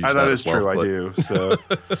athletics, so you could use that That as is well. true. I but- do. So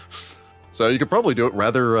So you could probably do it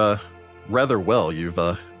rather well. You've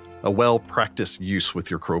a well-practiced use with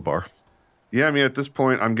your crowbar. yeah, I mean, at this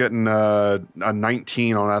point, I'm getting a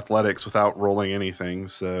 19 on athletics without rolling anything.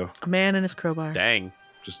 So A man and his crowbar. Dang.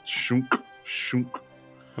 just shunk, shunk.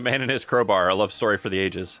 A man and his crowbar, a love story for the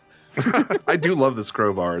ages. I do love this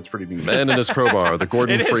crowbar. It's pretty neat. Man and his crowbar, the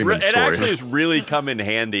Gordon It Freeman story. actually has really come in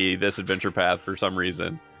handy, this adventure path, for some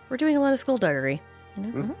reason. We're doing a lot of skullduggery. You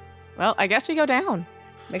know? Well, I guess we go down.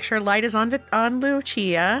 Make sure light is on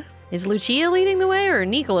Lucia. Is Lucia leading the way or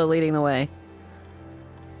Nicolo leading the way?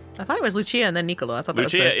 I thought it was Lucia and then Nicolo. I thought that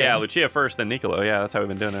was the Lucia, thing. yeah, Lucia first, then Nicolo. Yeah, that's how we've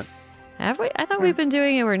been doing it. Have we? I thought we've been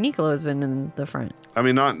doing it where Nicolo's been in the front. I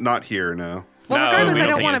mean, not here, no. Well, No, regardless, we I don't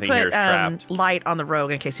don't think want to anything here put is trapped. light on the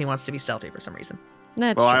rogue in case he wants to be stealthy for some reason.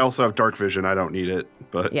 That's Well, I true. also have dark vision. I don't need it,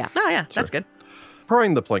 but Yeah. Oh, yeah, that's good.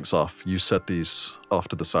 Prying the planks off, you set these off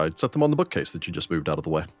to the side, set them on the bookcase that you just moved out of the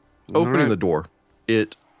way. Opening right. the door,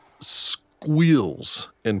 it squeals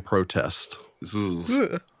in protest,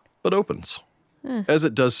 Ugh. but opens. As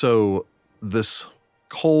it does so, this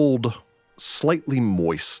cold, slightly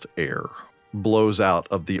moist air blows out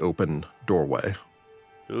of the open doorway.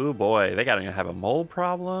 Ooh, boy. They got to have a mole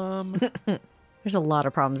problem. There's a lot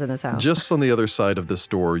of problems in this house. Just on the other side of this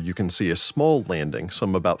door, you can see a small landing,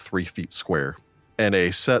 some about 3 feet square, and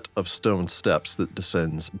a set of stone steps that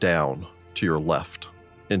descends down to your left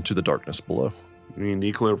into the darkness below. I mean,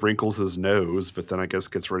 Nicola wrinkles his nose, but then I guess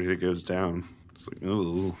gets ready to go down. It's like,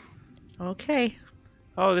 ooh. Okay.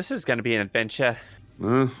 Oh, this is going to be an adventure.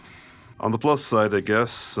 On the plus side, I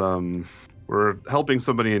guess, we're helping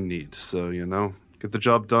somebody in need. So, get the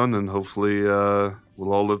job done and hopefully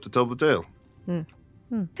we'll all live to tell the tale. Hey,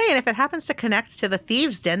 and if it happens to connect to the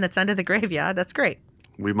thieves' den that's under the graveyard, that's great.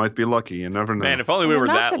 We might be lucky. You never know. Man, if only we were We're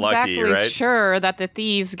that not lucky, exactly right? sure that the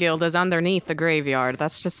Thieves Guild is underneath the graveyard.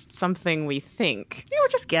 That's just something we think. Yeah, we're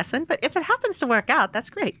just guessing, but if it happens to work out,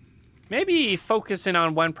 that's great. Maybe focusing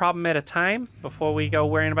on one problem at a time before we go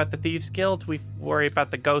worrying about the Thieves Guild. We worry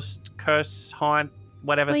about the ghost, curse, haunt,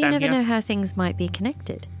 whatever's Well, you down never here. know how things might be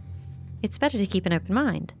connected. It's better to keep an open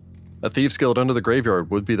mind. A Thieves Guild under the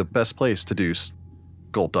graveyard would be the best place to do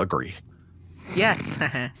skullduggery. Yes.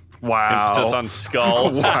 Wow. Emphasis on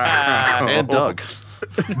skull. Wow. And Doug.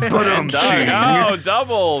 But And Doug.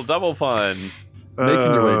 Oh, double pun.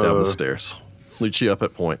 Making your way down the stairs. Lucia up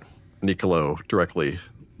at point. Nicolo directly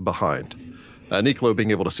behind. Nicolo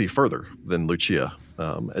being able to see further than Lucia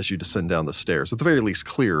as you descend down the stairs. At the very least,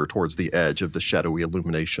 clearer towards the edge of the shadowy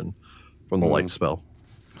illumination from the light spell.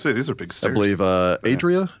 Say, these are big I stairs. believe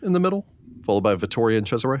Adria in the middle, followed by Vittoria and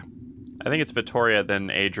Cesare. I think it's Vittoria, then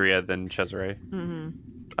Adria, then Cesare.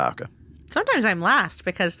 Okay. Sometimes I'm last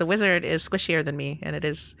because the wizard is squishier than me, and it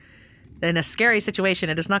is, in a scary situation,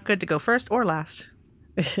 it is not good to go first or last.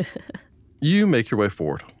 You make your way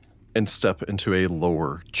forward and step into a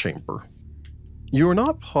lower chamber. You are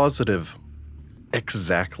not positive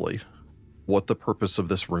exactly what the purpose of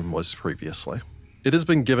this room was previously. It has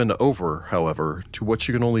been given over, however, to what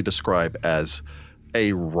you can only describe as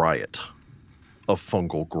a riot of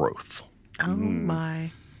fungal growth. Oh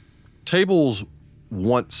my. Tables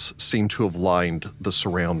once seem to have lined the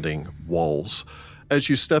surrounding walls. As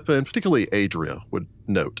you step in, particularly Adria would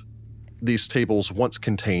note, these tables once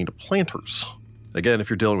contained planters. Again, if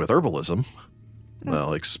you're dealing with herbalism,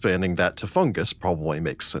 well, expanding that to fungus probably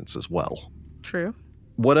makes sense as well. True.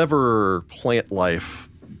 Whatever plant life,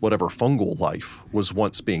 whatever fungal life was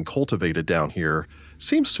once being cultivated down here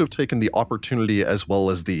seems to have taken the opportunity as well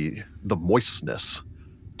as the moistness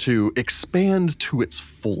to expand to its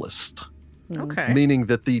fullest. Okay. Meaning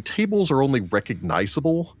that the tables are only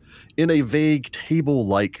recognizable in a vague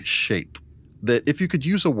table-like shape that, if you could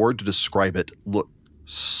use a word to describe it, look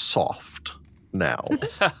soft now.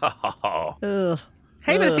 Ugh.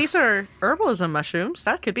 Hey, but if Ugh. these are herbalism mushrooms,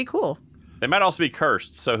 that could be cool. They might also be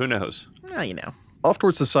cursed, so who knows? Well, you know. Off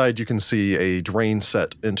towards the side, you can see a drain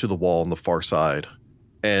set into the wall on the far side.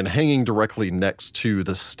 And hanging directly next to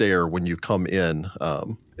the stair when you come in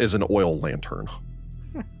is an oil lantern.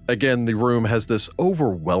 Again, the room has this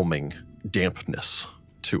overwhelming dampness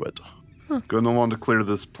to it. Gonna want to clear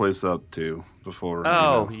this place out too before.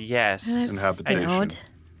 Oh, yes. That's a bit Inhabitation.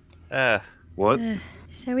 odd. What?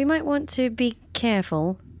 So we might want to be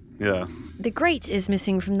careful. Yeah. The grate is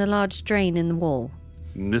missing from the large drain in the wall.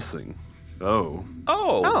 Missing. Oh.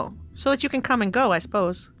 Oh, so that you can come and go, I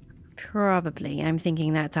suppose. Probably. I'm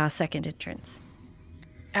thinking that's our second entrance.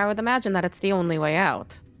 I would imagine that it's the only way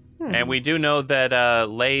out. And we do know that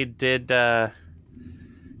Lay did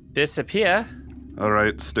disappear. All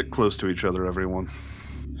right, stick close to each other, everyone.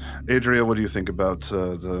 Adria, what do you think about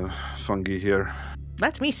the fungi here?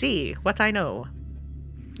 Let me see what I know.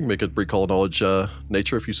 You can make a recall knowledge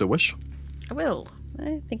nature if you so wish. I will.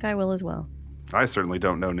 I think I will as well. I certainly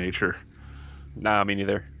don't know nature. Nah, me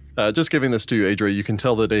neither. Just giving this to Adria, you can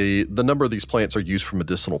tell that the number of these plants are used for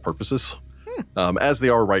medicinal purposes. As they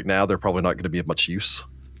are right now, they're probably not going to be of much use.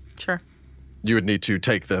 Sure. You would need to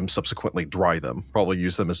take them, subsequently dry them, probably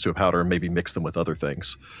use them as to a powder and maybe mix them with other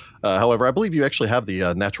things. However, I believe you actually have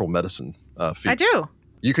the natural medicine feat. I do.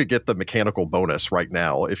 You could get the mechanical bonus right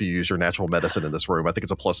now if you use your natural medicine in this room. I think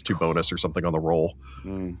it's a +2 bonus or something on the roll.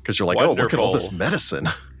 Because you're like, oh, look at all this Wonderful. medicine.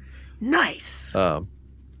 Nice.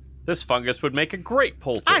 This fungus would make a great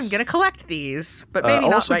poultice. I'm going to collect these, but maybe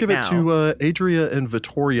I'll not also right give now. it to Adria and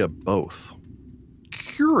Vittoria both.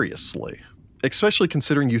 Curiously, especially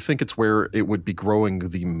considering you think it's where it would be growing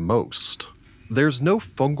the most. There's no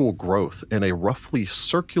fungal growth in a roughly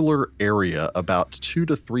circular area about 2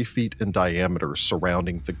 to 3 feet in diameter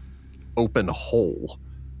surrounding the open hole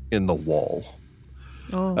in the wall.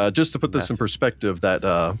 Oh. Just to put this in perspective, that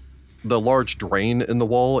the large drain in the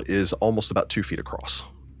wall is almost about 2 feet across.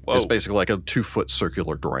 Whoa. It's basically like a 2-foot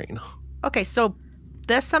circular drain. Okay, so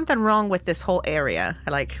There's something wrong with this whole area.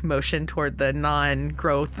 I like motion toward the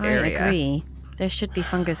non-growth I area. agree. There should be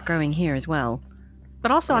fungus growing here as well.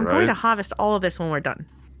 But also, I'm going Alright. to harvest all of this when we're done.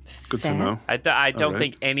 Good Fair. to know. I don't Alright.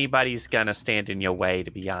 think anybody's gonna stand in your way,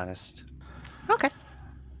 to be honest. Okay.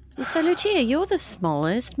 So, Lucia, you're the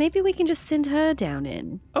smallest. Maybe we can just send her down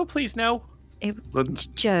in. Oh, please, no.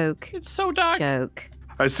 Joke. It's so dark. Joke.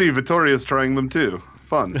 I see Vittoria's trying them too.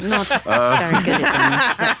 Fun. Not very good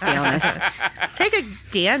at them, let's be honest. Take a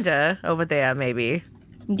gander over there, maybe.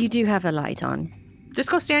 You do have a light on. Just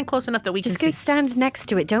go stand close enough that we Just can go see. stand next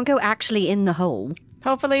to it. Don't go actually in the hole.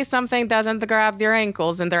 Hopefully something doesn't grab your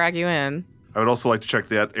ankles and drag you in. I would also like to check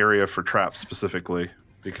that area for traps specifically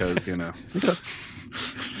because, you know.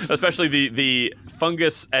 Especially the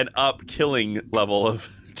fungus and up killing level of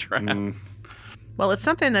trap. Well, it's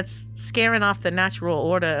something that's scaring off the natural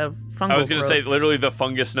order of fungal I was gonna say, growth. literally, the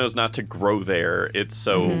fungus knows not to grow there. It's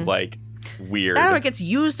so like weird. That or it gets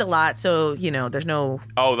used a lot, so, there's no...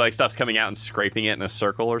 Oh, like stuff's coming out and scraping it in a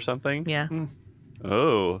circle or something. Yeah.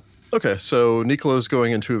 Oh, Okay, so Nicolo's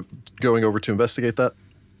going over to investigate that.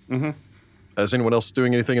 Mm-hmm. Is anyone else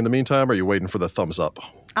doing anything in the meantime, or are you waiting for the thumbs up?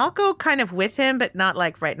 I'll go kind of with him, but not,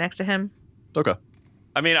 like, right next to him. Okay.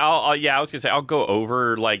 I mean, I was gonna say I'll go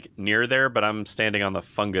over like near there, but I'm standing on the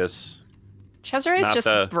fungus. Cesare's Not just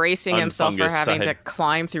the bracing himself for unfungus having to side.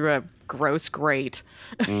 climb through a gross grate.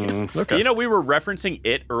 Okay. You know, we were referencing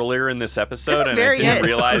it earlier in this episode, This is and I very didn't it.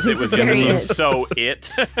 realize it This was is gonna very be it. so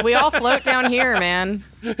it. We all float down here, man.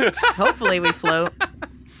 Hopefully we float.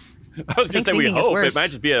 I was gonna think say we sinking is hope it worse. might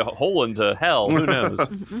just be a hole into hell. Who knows?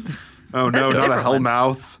 Oh, That's no, a not a different hell one.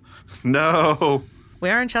 mouth. No. We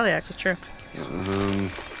are in Cheliax, it's true.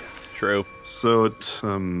 True. So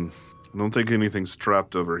I don't think anything's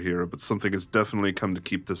trapped over here, but something has definitely come to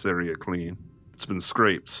keep this area clean. It's been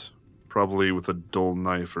scraped, probably with a dull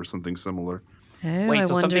knife or something similar. Oh, Wait, I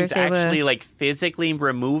so wonder something's if they actually were like physically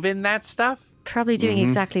removing that stuff? probably doing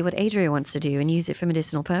exactly what Adria wants to do and use it for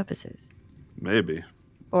medicinal purposes. Maybe.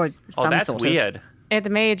 Or Oh, some that's sort weird.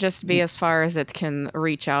 It may just be as far as it can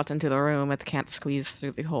reach out into the room. It can't squeeze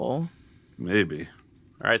through the hole. Maybe.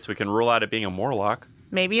 All right, so we can rule out it being a Morlock.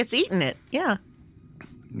 Maybe it's eating it. Yeah.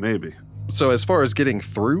 Maybe. So as far as getting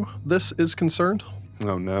through this is concerned,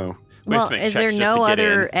 Oh, no. We have Well, to make is there checks just no to get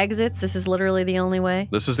other in. exits? This is literally the only way.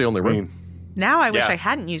 this is the only I room. mean, Now I wish Yeah. I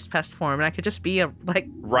hadn't used pest form and I could just be a, rat.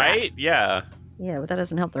 Right? Yeah. Yeah, but that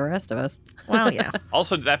doesn't help the rest of us. Well, yeah.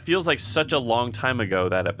 Also, that feels like such a long time ago,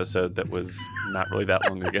 that episode that was not really that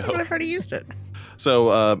long I would ago. have already used it.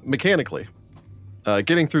 So mechanically,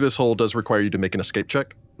 getting through this hole does require you to make an escape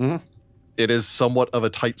check. Mhm. It is somewhat of a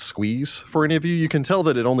tight squeeze for any of you. You can tell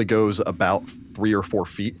that it only goes about 3 or 4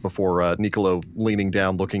 feet before Nicolo, leaning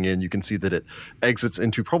down, looking in, you can see that it exits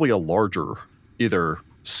into probably a larger either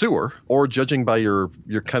sewer, or judging by your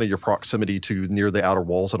kind of your proximity to near the outer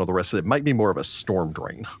walls and all the rest of it, might be more of a storm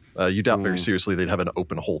drain. You doubt very seriously they'd have an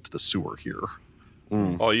open hole to the sewer here.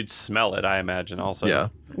 Oh, you'd smell it, I imagine, also. Yeah.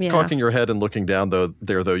 Yeah. Cocking your head and looking down though,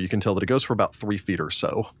 you can tell that it goes for about 3 feet or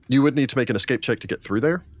so. You would need to make an escape check to get through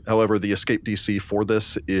there. However, the escape DC for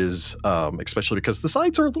this is, especially because the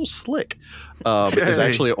sides are a little slick, is Okay.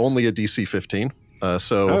 actually only a DC 15.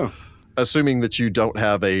 Oh. Assuming that you don't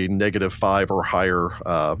have a -5 or higher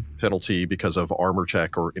penalty because of armor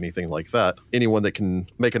check or anything like that, anyone that can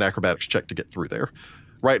make an acrobatics check to get through there.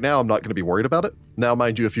 Right now, I'm not going to be worried about it. Now,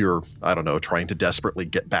 mind you, if you're, I don't know, trying to desperately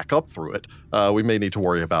get back up through it, we may need to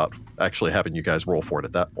worry about actually having you guys roll for it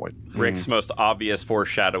at that point. Rick's most obvious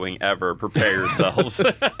foreshadowing ever. Prepare yourselves.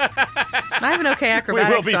 I have an okay We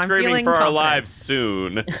acrobatics, will be so I'm screaming feeling for our confident. lives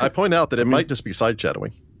soon. I point out that it might just be side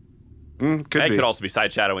shadowing. Could That be. could also be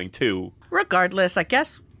side shadowing too. Regardless, I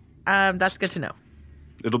guess that's good to know.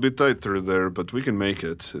 It'll be tight through there, but we can make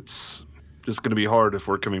it. It's just going to be hard if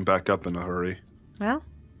we're coming back up in a hurry. Well,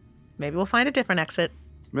 maybe we'll find a different exit.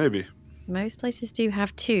 Maybe. Most places do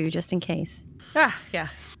have 2, just in case. Ah, yeah.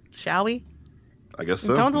 Shall we? I guess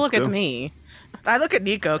so. Don't Let's look at go. me. I look at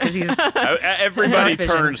Nico because he's... Everybody Dark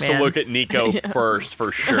vision, turns to man. look at Nico first,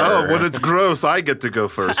 for sure. Oh, when it's gross, I get to go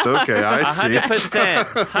first. Okay, I see.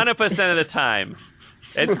 100% of the time.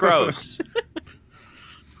 It's gross.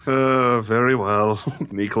 Very well.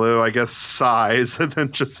 Nicolo, I guess, sighs and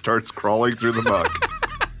then just starts crawling through the muck.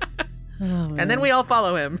 And then we all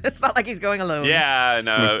follow him. It's not like he's going alone. Yeah,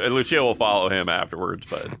 no, Lucia will follow him afterwards,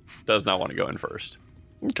 but does not want to go in first.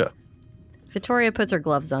 Okay. Victoria puts her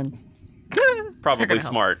gloves on. Probably gonna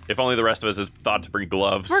help. smart. If only the rest of us had thought to bring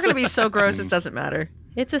gloves. We're going to be so gross it doesn't matter.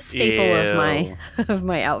 It's a staple of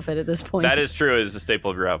my outfit at this point. That is true. It is a staple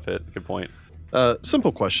of your outfit. Good point.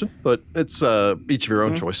 Simple question, but it's each of your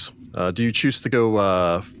own choice. Do you choose to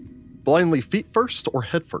go blindly feet first or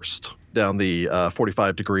head first down the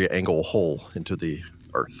 45-degree angle hole into the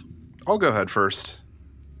earth? I'll go head first.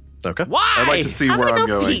 Okay. Why? I'd like to see I'm where gonna I'm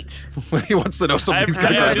go going. feet. He wants to know something's I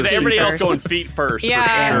going was to gonna say, everybody else going feet first.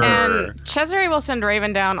 Yeah, for sure. and Cesare will send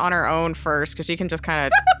Raven down on her own first because she can just kind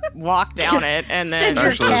of walk down it and then Send your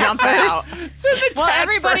Actually- cat jump out. first. Well,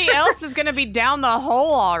 everybody else is going to be down the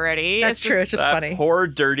hole already. That's true. It's just that funny. poor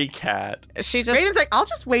dirty cat. She just Raven's like, I'll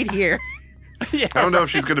just wait here. Yeah, I don't know if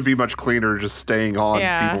she's going to be much cleaner just staying on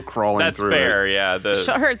Yeah. people crawling that's through fair. Yeah,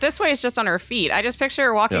 her this way is just on her feet. I just picture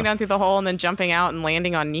her walking Yeah. down through the hole and then jumping out and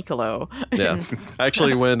landing on Nicolo. Yeah.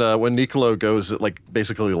 Actually, when Nicolo goes, like,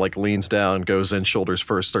 basically, like, leans down, goes in shoulders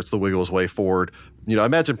first, starts to wiggle his way forward. You know, I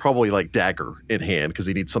imagine probably, like, dagger in hand because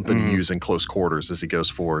he needs something to use in close quarters as he goes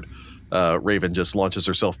forward. Raven just launches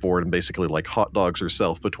herself forward and basically, like, hot dogs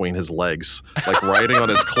herself between his legs, like, riding on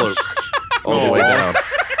his cloak all the way down.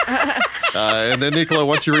 And then, Nicolo,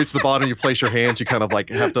 once you reach the bottom, you place your hands, you kind of, like,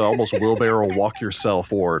 have to almost wheelbarrow walk yourself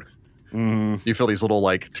forward. You feel these little,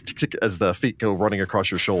 like, tick, tick, tick, as the feet go running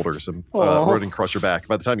across your shoulders and running across your back.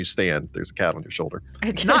 By the time you stand, there's a cat on your shoulder.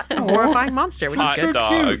 It's not a horrifying monster, which is hot good.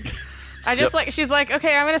 dog. I just like she's like,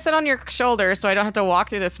 okay, I'm gonna sit on your shoulder so I don't have to walk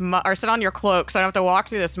through this muck, or sit on your cloak so I don't have to walk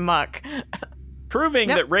through this muck. Proving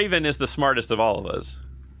Yep. that Raven is the smartest of all of us.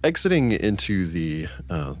 Exiting into the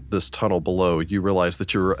this tunnel below, you realize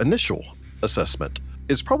that your initial assessment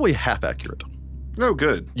is probably half accurate. Oh,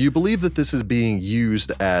 good. You believe that this is being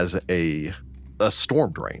used as a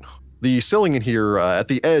storm drain. The ceiling in here, at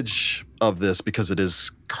the edge of this, because it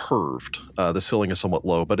is curved, the ceiling is somewhat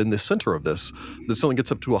low, but in the center of this, the ceiling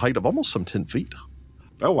gets up to a height of almost some 10 feet.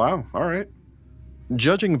 Oh, wow. All right.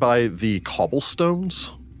 Judging by the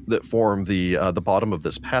cobblestones that form the bottom of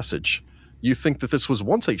this passage, you think that this was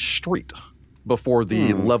once a street before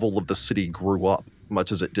the level of the city grew up,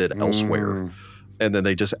 much as it did elsewhere. And then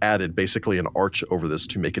they just added basically an arch over this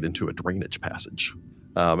to make it into a drainage passage.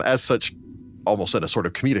 As such, almost in a sort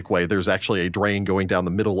of comedic way, there's actually a drain going down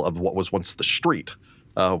the middle of what was once the street,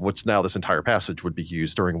 which now this entire passage would be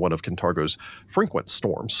used during one of Kintargo's frequent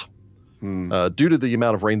storms. Due to the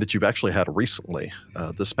amount of rain that you've actually had recently,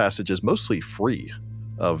 this passage is mostly free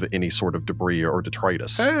of any sort of debris or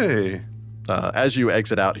detritus. Hey. As you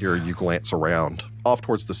exit out here, you glance around. Off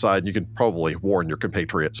towards the side, you can probably warn your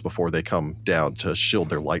compatriots before they come down to shield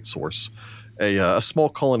their light source. A small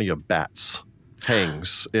colony of bats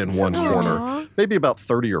hangs in one corner, maybe about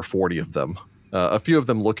 30 or 40 of them. A few of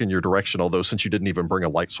them look in your direction, although since you didn't even bring a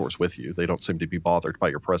light source with you, they don't seem to be bothered by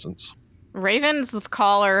your presence. Raven's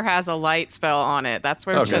collar has a light spell on it. That's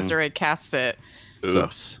where Okay. Cesare casts it.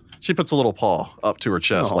 Oops. She puts a little paw up to her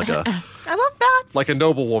chest like a I love bats. like a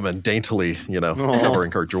noblewoman daintily,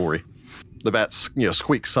 covering her jewelry. The bats,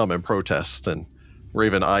 squeak some in protest, and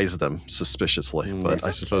Raven eyes them suspiciously, but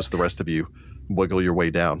I suppose the rest of you wiggle your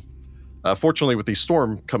way down. Fortunately, with the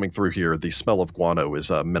storm coming through here, the smell of guano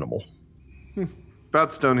is minimal.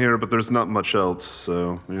 Bats down here, but there's not much else,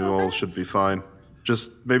 so you all should be fine.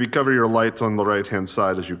 Just maybe cover your lights on the right-hand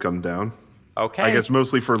side as you come down. Okay. I guess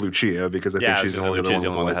mostly for Lucia, because I think she's the only other Lucia's one the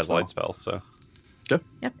with only one a that light has spell. light spell. So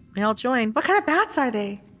Yep, we all join. What kind of bats are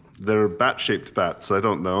they? They're bat-shaped bats. I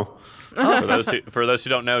don't know. for those who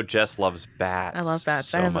don't know, Jess loves bats. I love bats.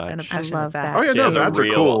 So I have much. an obsession love with bats. Oh yeah, She no, has a bats are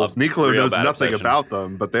real- cool. a Nicolo real knows bat nothing obsession. about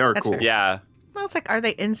them, but they are That's cool. fair. Yeah, Well, it's like, are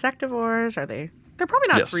they insectivores? Are they? They're probably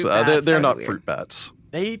not Yes, fruit bats. they're That would not be fruit weird. bats.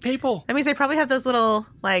 they eat people. That means they probably have those little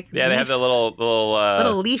like. Yeah, they have the little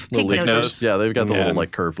little leaf pink Little leaf noses. nose. Yeah, they've got the Yeah. little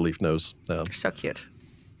like curved leaf nose. They're so cute.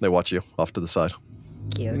 They watch you off to the side.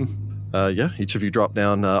 Cute. Each of you drop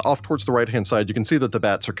down off towards the right-hand side. You can see that the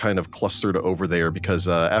bats are kind of clustered over there because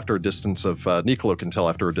after a distance of, Nicolo can tell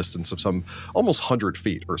after a distance of some almost 100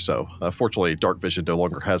 feet or so. Fortunately, dark vision no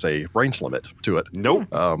longer has a range limit to it. Nope,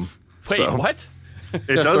 Wait, So- what? it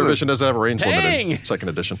Dark doesn't. vision doesn't have a range limit in Dang! 2nd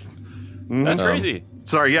edition. That's crazy.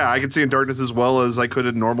 Sorry, yeah, I can see in darkness as well as I could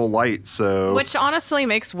in normal light. So Which honestly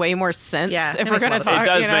makes way more sense Yeah, if it we're makes a going lot to of talk. It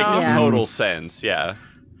does you make know? Yeah. total sense. Yeah.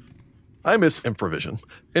 I miss infravision.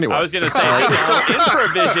 Anyway, I was gonna say if it was still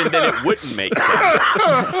infravision, then it wouldn't make sense.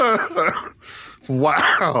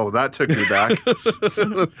 wow, that took me back.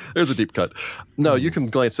 there's a deep cut. No, you can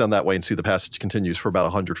glance down that way and see the passage continues for about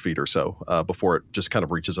 100 feet or so before it just kind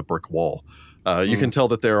of reaches a brick wall. You can tell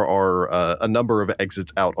that there are a number of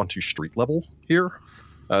exits out onto street level here.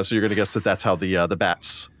 So you're going to guess that that's how the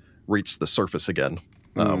bats reach the surface again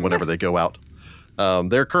whenever they go out.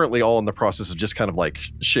 They're currently all in the process of just kind of like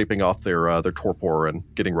shaping off their torpor and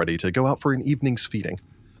getting ready to go out for an evening's feeding.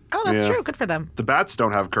 Oh, that's Yeah. true. Good for them. The bats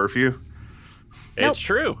don't have curfew. It's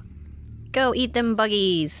true. Go eat them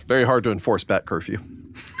buggies. Very hard to enforce bat curfew.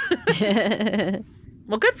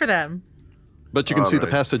 Well, good for them. But you can see the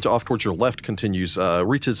Alright. passage off towards your left continues,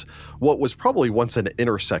 reaches what was probably once an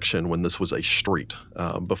intersection when this was a street,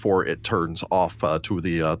 before it turns off to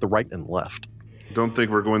the right and left. Don't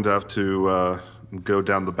think we're going to have to go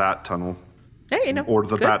down the bat tunnel. Hey, Or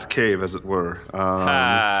the good. bat cave, as it were.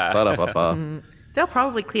 Ah. Ba-da-ba-ba. They'll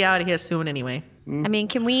probably clear out of here soon anyway. I mean,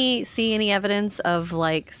 can we see any evidence of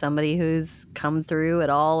like somebody who's come through at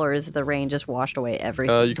all, or is the rain just washed away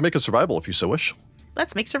everything? You can make a survival if you so wish.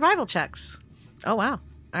 Let's make survival checks. Oh, wow.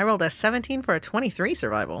 I rolled a 17 for a 23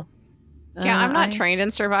 survival. Yeah, I'm not I trained in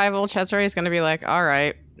survival. Cesare is going to be like, all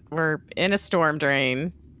right, we're in a storm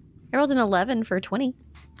drain. rolled an 11 for 20.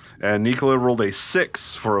 And Nicola rolled a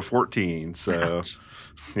 6 for a 14. So, Ouch.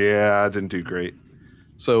 yeah, I didn't do great.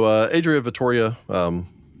 So, Adria, Vittoria,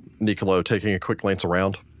 Nicolo taking a quick glance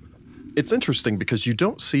around. It's interesting because you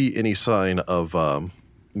don't see any sign of,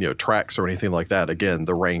 tracks or anything like that. Again,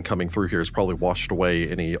 the rain coming through here has probably washed away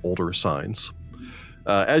any older signs.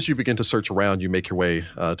 As you begin to search around, you make your way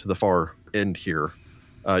to the far end here.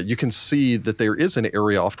 You can see that there is an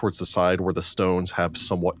area off towards the side where the stones have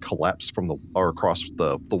somewhat collapsed or across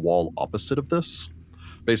the wall opposite of this.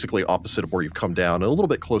 Basically opposite of where you've come down and a little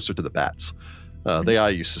bit closer to the bats. They eye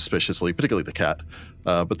you suspiciously, particularly the cat.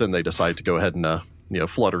 But then they decide to go ahead and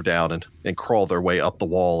flutter down and crawl their way up the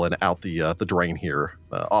wall and out the drain here,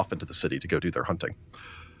 off into the city to go do their hunting.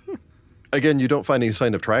 Again, you don't find any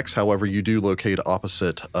sign of tracks. However, you do locate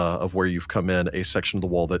opposite of where you've come in a section of the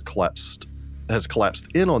wall that has collapsed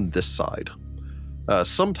in on this side.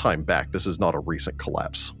 Some time back, this is not a recent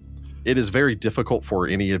collapse. It is very difficult for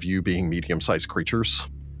any of you being medium-sized creatures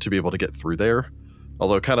to be able to get through there.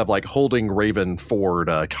 Although kind of like holding Raven forward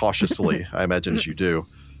cautiously, I imagine as you do,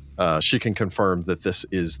 she can confirm that this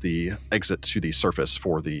is the exit to the surface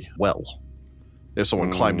for the well. If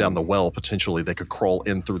someone climbed down the well, potentially they could crawl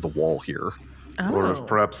in through the wall here. Or Oh. if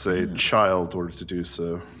perhaps a child were to do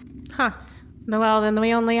so. Huh. Well, then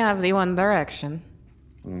we only have the one direction.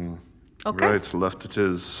 Okay. Right, left it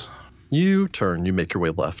is. You turn, you make your way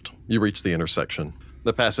left. You reach the intersection.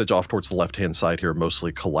 The passage off towards the left-hand side here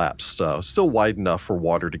mostly collapsed. Still wide enough for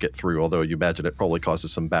water to get through, although you imagine it probably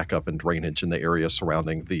causes some backup and drainage in the area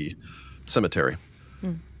surrounding the cemetery.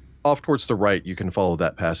 Off towards the right, you can follow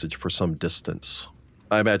that passage for some distance.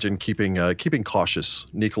 I imagine keeping cautious,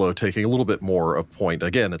 Nicolo taking a little bit more of point.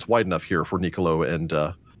 Again, it's wide enough here for Nicolo and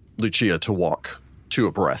Lucia to walk two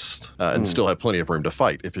abreast and still have plenty of room to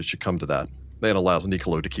fight if it should come to that. That allows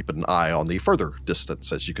Nicolo to keep an eye on the further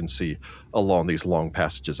distance, as you can see along these long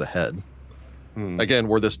passages ahead. Again,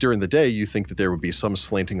 were this during the day, you think that there would be some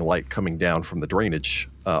slanting light coming down from the drainage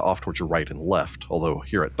off towards your right and left, although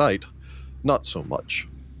here at night, not so much.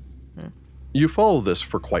 You follow this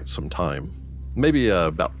for quite some time, maybe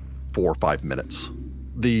about 4 or 5 minutes.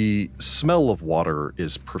 The smell of water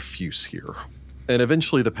is profuse here, and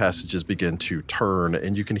eventually the passages begin to turn,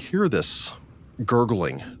 and you can hear this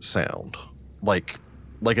gurgling sound, like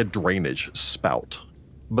a drainage spout.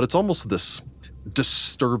 But it's almost this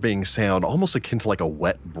disturbing sound, almost akin to like a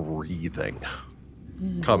wet breathing,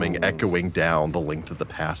 coming echoing down the length of the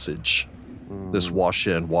passage. This wash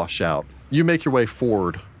in, wash out. You make your way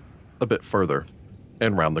forward a bit further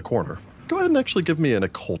and round the corner. Go ahead and actually give me an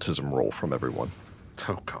occultism roll from everyone.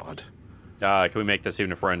 Oh, God. Can we make this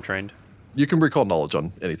even if we're untrained? You can recall knowledge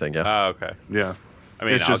on anything, yeah. Oh, okay. Yeah. I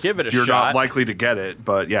mean, It's I'll just give it a you're shot. not likely to get it,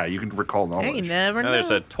 but yeah, you can recall knowledge. Hey, never No, know. there's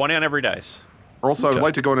a 20 on every dice. Also, I would Okay.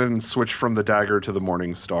 like to go in and switch from the dagger to the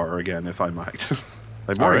Morning Star again, if I might.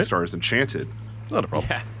 My Morning right. Star is enchanted. Not a problem.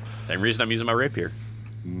 Yeah. Same reason I'm using my rapier.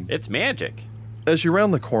 It's magic. As you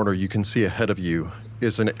round the corner, you can see ahead of you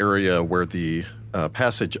is an area where the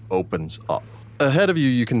passage opens up. Ahead of you,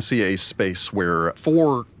 you can see a space where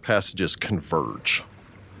 4 passages converge.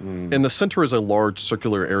 In the center is a large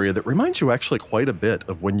circular area that reminds you actually quite a bit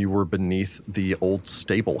of when you were beneath the old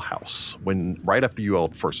stable house, right after you all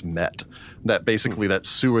first met. That basically that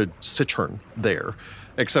sewage citern there.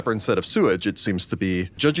 Except for instead of sewage, it seems to be,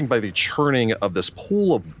 judging by the churning of this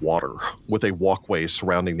pool of water with a walkway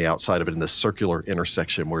surrounding the outside of it in this circular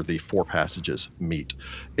intersection where the 4 passages meet.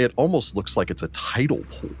 It almost looks like it's a tidal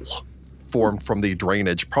pool formed from the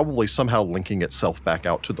drainage, probably somehow linking itself back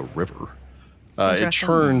out to the river. It Interesting.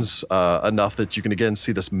 churns enough that you can again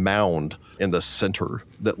see this mound in the center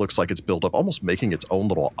that looks like it's built up, almost making its own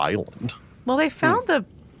little island. Well, they found the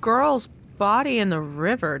girl's body in the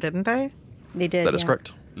river, didn't they? They did. That is yeah.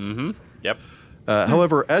 correct. Mm-hmm. Yep.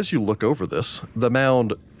 However, as you look over this, the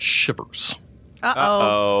mound shivers. Uh-oh.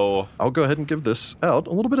 Oh. I'll go ahead and give this out.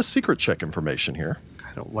 A little bit of secret check information here.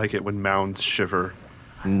 I don't like it when mounds shiver.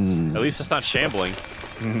 At least it's not shambling.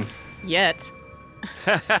 Yet.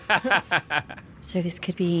 So this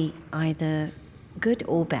could be either good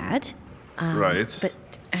or bad. Right. But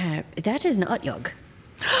that is an Utyug.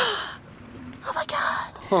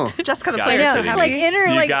 Jessica the Got player it. is so Kidding happy. me.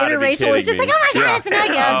 Inner gotta be Rachel is just kidding like, oh my god, Yeah. it's an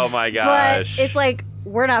Utyug. Oh my gosh. But it's like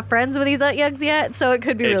we're not friends with these Utyugs yet, so it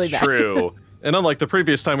could be really It's bad. true. And unlike the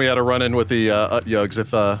previous time we had a run-in with the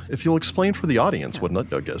Utyugs, if you'll explain for the audience what an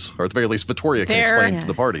Utyug is, or at the very least Vittoria can They're- explain Yeah. to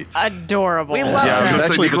the party. Adorable. We love Yeah, them. it was It's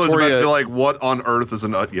actually Nicholas about to Vittoria- be like, what on earth is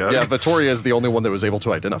an Utyug? Yeah, Vittoria is the only one that was able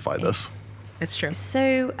to identify this. It's true.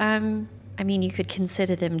 So, I mean, you could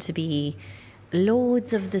consider them to be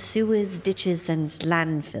lords of the sewers, ditches, and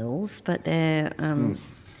landfills, but they're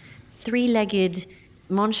three-legged,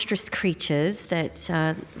 monstrous creatures that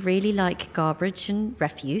really like garbage and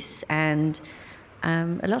refuse. And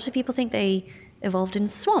a lot of people think they evolved in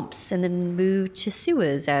swamps and then moved to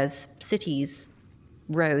sewers as cities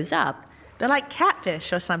rose up. They're like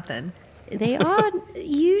catfish or something. They are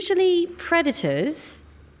usually predators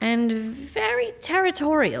and very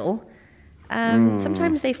territorial.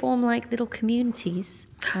 Sometimes they form like little communities.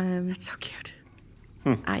 That's so cute.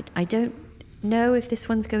 I don't know if this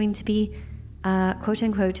one's going to be quote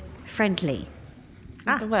unquote friendly.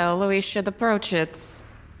 Well, we should approach it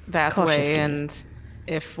that Cautiously. way, and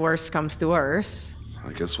if worse comes to worse,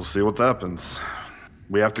 I guess we'll see what happens.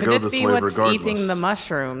 We have to could go it this be way what's regardless. eating the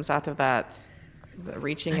mushrooms out of that?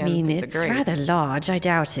 Reaching I mean, into it's the grave. rather large. I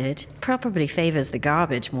doubt it. It probably favors the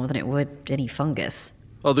garbage more than it would any fungus.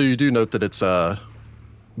 Although you do note that it's the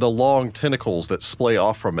long tentacles that splay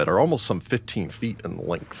off from it are almost some 15 feet in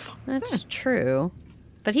length. That's true.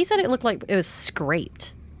 But he said it looked like it was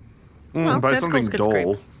scraped. Well, By something tentacles could scrape.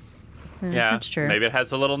 dull. Yeah, that's true. Maybe it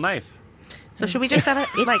has a little knife. So should we just have it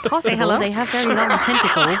It's like possible. say hello? They have very long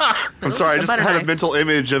tentacles. I'm sorry, I just butter had knife. a mental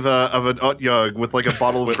image of an Utyug with like a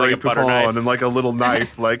bottle of With, Grey like, a butter Poupon knife. and like a little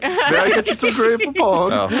knife. Like, may I get you some Grey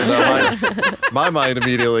Poupon? Oh, no, my mind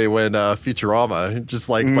immediately when Futurama, just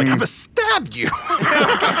like, it's like, I'm going to stab you.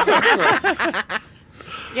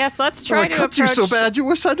 Yes, let's I try to cut you approach. so bad, you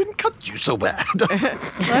wish I didn't cut you so bad.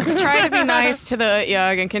 Let's try to be nice to the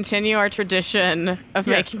Utyug and continue our tradition of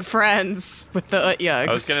making friends with the Utyugs.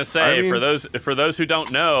 I was gonna say, I mean- for those who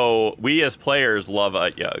don't know, we as players love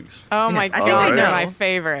Utyugs. Oh my Yes, I think god, they they're know. my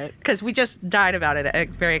favorite. Because we just died about it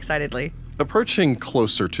very excitedly. Approaching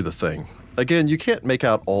closer to the thing, again, you can't make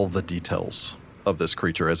out all the details of this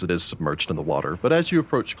creature as it is submerged in the water, but as you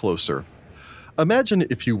approach closer, imagine,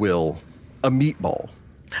 if you will, a meatball,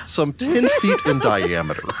 some 10 feet in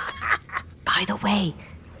diameter. By the way,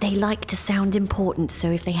 they like to sound important, so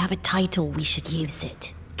if they have a title, we should use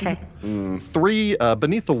it. Okay. Three,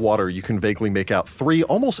 beneath the water, you can vaguely make out three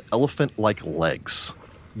almost elephant-like legs,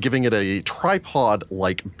 giving it a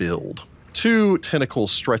tripod-like build. Two tentacles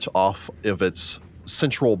stretch off of its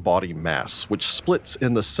central body mass, which splits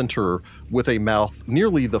in the center with a mouth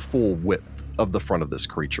nearly the full width of the front of this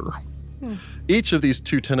creature. Each of these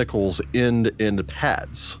two tentacles end in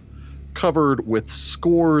pads, covered with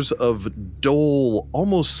scores of dull,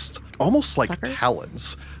 almost like Suckers?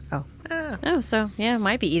 talons. Oh, so yeah,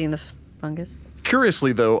 might be eating the fungus.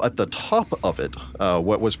 Curiously, though, at the top of it,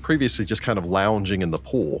 what was previously just kind of lounging in the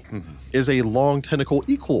pool, is a long tentacle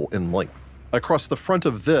equal in length. Across the front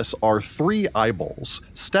of this are three eyeballs,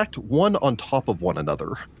 stacked one on top of one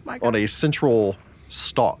another, My God. on a central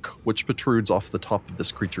stalk, which protrudes off the top of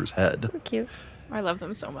this creature's head. Cute. I love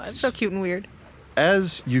them so much. So cute and weird.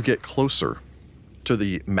 As you get closer to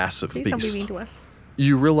the massive Please don't be beast, mean to us.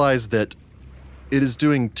 you realize that it is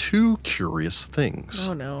doing two curious things.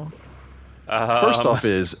 Oh no. First off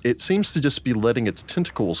is, it seems to just be letting its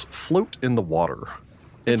tentacles float in the water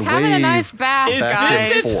and It's having a wave. nice bath, Is guys.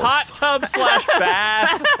 this its forth. hot tub slash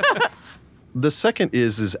bath? The second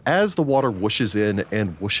is as the water whooshes in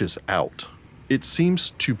and whooshes out, it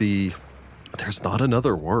seems to be, there's not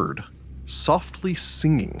another word, softly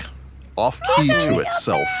singing, off key to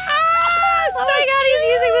itself Oh my god, he's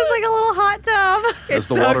using this like a little hot tub. as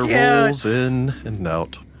the so water cute. rolls in and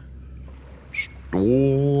out.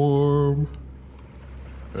 Storm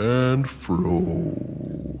and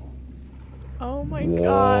flow. Oh my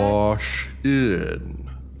god. Wash in,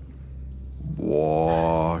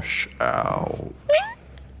 wash out.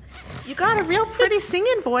 You got a real pretty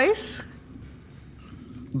singing voice.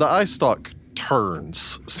 The eye stalk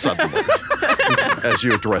turns suddenly as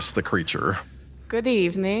you address the creature. Good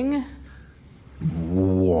evening.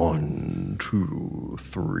 1, 2,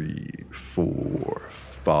 3, 4,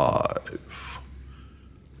 5.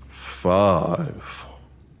 5.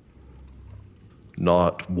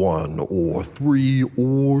 Not 1 or 3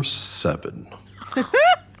 or 7.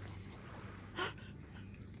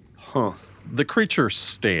 Huh. The creature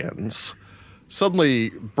stands, suddenly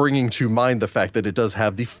bringing to mind the fact that it does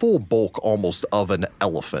have the full bulk almost of an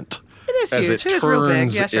elephant. It is as huge. it It is real big.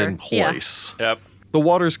 turns Yeah, sure. in place. Yep. The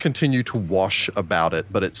waters continue to wash about it,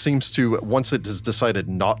 but it seems to, once it has decided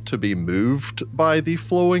not to be moved by the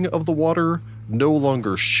flowing of the water, no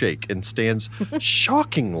longer shake and stands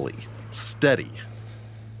shockingly steady,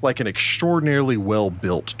 like an extraordinarily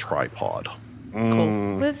well-built tripod.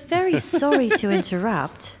 Cool. We're very sorry to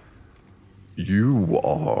interrupt. You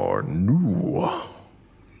are new.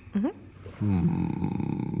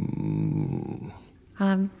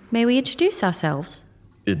 May we introduce ourselves?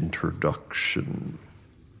 Introduction.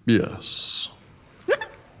 Yes.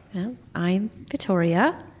 Well, I'm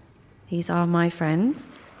Vittoria. These are my friends,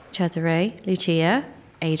 Cesare, Lucia,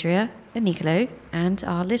 Adria, and Nicolo, and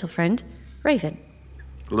our little friend, Raven.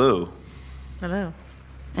 Hello. Hello.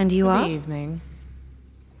 And you are? Good evening.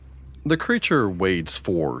 The creature wades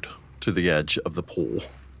forward to the edge of the pool.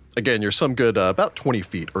 Again, you're some good about 20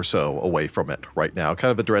 feet or so away from it right now,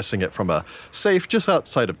 kind of addressing it from a safe just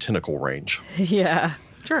outside of tentacle range. Yeah.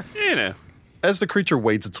 Sure. You know. As the creature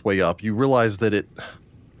wades its way up, you realize that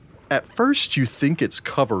at first you think it's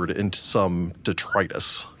covered in some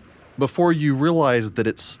detritus, before you realize that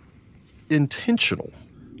it's intentional.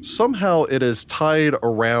 Somehow it is tied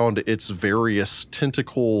around its various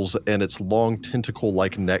tentacles and its long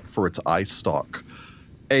tentacle-like neck for its eye stalk,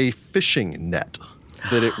 a fishing net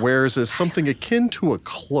that it wears as something akin to a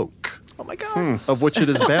cloak, Oh my god. of which it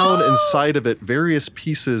is bound inside of it various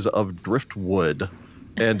pieces of driftwood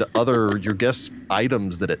and other, your guess,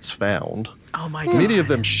 items that it's found. Oh my god. Many of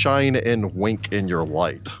them shine and wink in your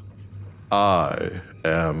light. I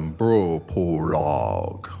am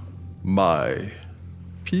Bropolag. My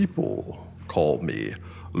people call me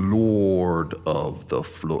Lord of the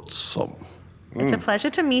Flotsam. It's a pleasure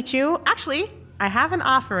to meet you. Actually, I have an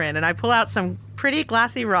offer in, and I pull out some pretty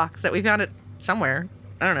glassy rocks that we found it somewhere.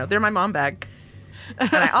 I don't know. They're my mom bag.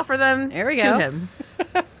 And I offer them There we to go. him.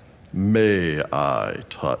 May I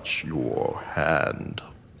touch your hand?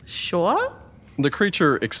 Sure. The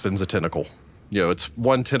creature extends a tentacle. You know, it's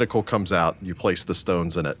one tentacle comes out, you place the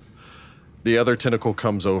stones in it. The other tentacle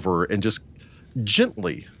comes over and just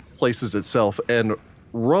gently places itself and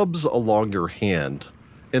rubs along your hand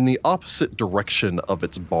in the opposite direction of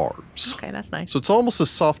its barbs. Okay, that's nice. So it's almost a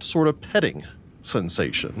soft sort of petting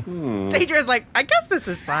sensation. Adria's like, I guess this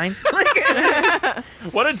is fine. Like,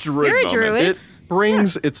 What a druid You're a moment. druid. It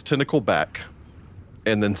brings its tentacle back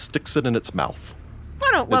and then sticks it in its mouth.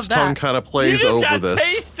 I don't love Its tongue that. kind of You plays just over got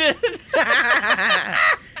this. tasted.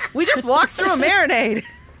 We just walked through a marinade.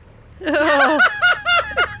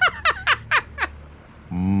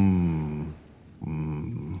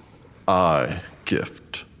 I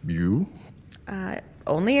gift you.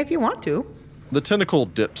 Only if you want to. The tentacle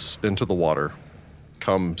dips into the water,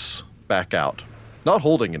 comes back out, not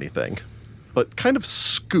holding anything, but kind of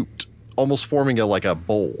scooped, almost forming like a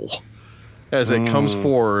bowl, as it comes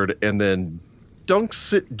forward and then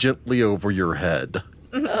dunks it gently over your head.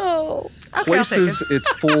 Okay, I'll take Places it.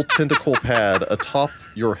 its full tentacle pad atop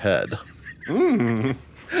your head.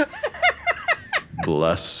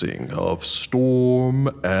 Blessing of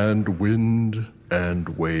storm and wind and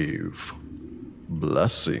wave.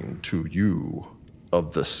 Blessing to you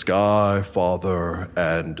of the sky father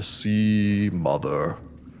and sea mother.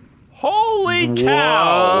 Holy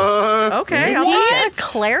cow. Okay, Is I'll he take a it.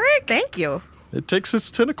 cleric? Thank you. It takes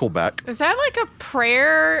its tentacle back. Is that like a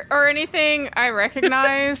prayer or anything I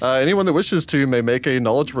recognize? Anyone that wishes to may make a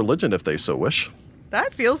knowledge religion if they so wish.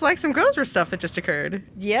 That feels like some Gozra stuff that just occurred.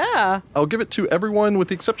 Yeah. I'll give it to everyone with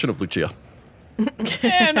the exception of Lucia.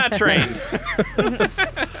 And not trained.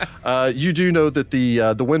 You do know that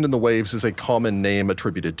the wind and the waves is a common name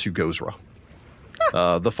attributed to Gozra,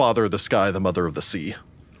 the father of the sky, the mother of the sea.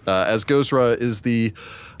 As Gozra is the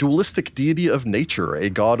dualistic deity of nature, a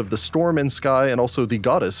god of the storm and sky, and also the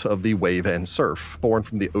goddess of the wave and surf, born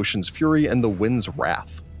from the ocean's fury and the wind's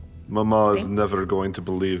wrath. Mama is never going to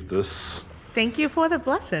believe this. Thank you for the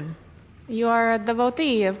blessing. You are a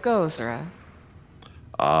devotee of Gozra.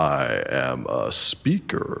 I am a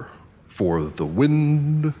speaker for the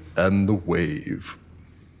wind and the wave.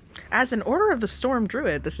 As an Order of the Storm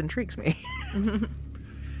druid, this intrigues me.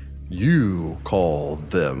 You call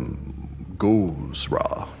them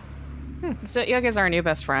Gozra. So you guys are our new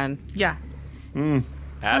best friend. Yeah.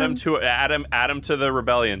 Add him to the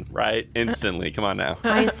rebellion, right? Instantly. Come on now.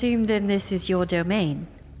 I assume then this is your domain.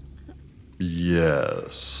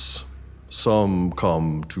 Yes. Some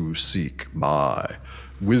come to seek my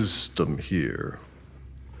wisdom here.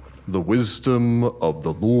 The wisdom of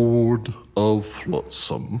the Lord of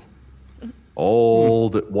Flotsam. All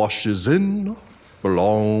that washes in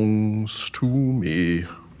belongs to me.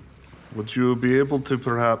 Would you be able to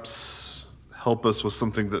perhaps help us with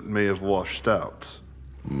something that may have washed out?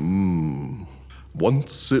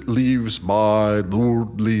 Once it leaves my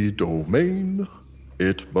lordly domain,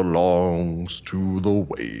 it belongs to the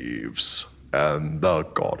waves and the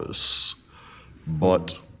goddess.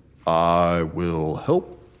 But I will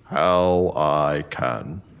help how I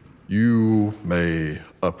can. You may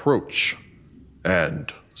approach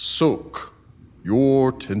and soak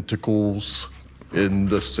your tentacles in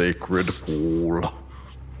the sacred pool.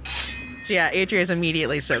 So yeah, Adria's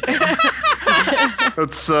immediately soaking.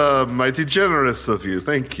 That's mighty generous of you.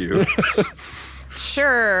 Thank you.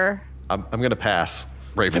 Sure. I'm going to pass,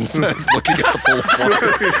 Raven says, looking at the pool of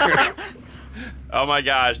water. Oh my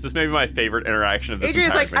gosh, this may be my favorite interaction of this Adria's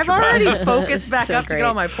entire like, I've adventure. already focused back So up to great. get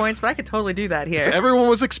all my points, but I could totally do that here. Everyone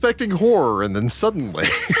was expecting horror, and then suddenly...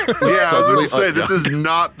 Yeah, I was going to say, this Yuck. is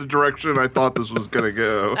not the direction I thought this was going to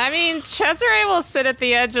go. I mean, Cesare will sit at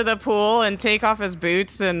the edge of the pool and take off his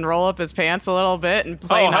boots and roll up his pants a little bit and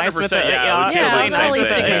play Oh, nice with 100%, it. yeah, I would totally play say nice so.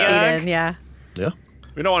 with stick it. my Yeah. feet in, yeah. Yeah.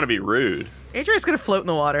 We don't want to be rude. Adria's gonna float in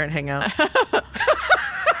the water and hang out.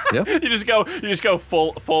 Yeah. You just go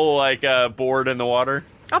full like board in the water.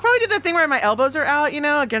 I'll probably do that thing where my elbows are out,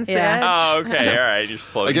 against the Yeah. edge. Oh, okay, all right. You're just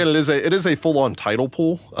floating. Again, it is a full-on tidal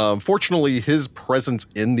pool. Fortunately, his presence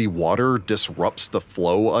in the water disrupts the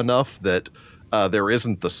flow enough that there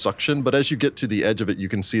isn't the suction. But as you get to the edge of it, you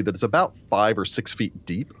can see that it's about 5 or 6 feet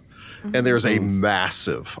deep, and there's a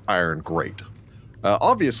massive iron grate,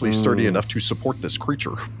 obviously sturdy enough to support this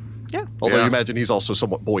creature. Yeah. Although Yeah. you imagine he's also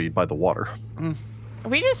somewhat buoyed by the water.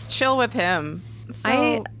 We just chill with him.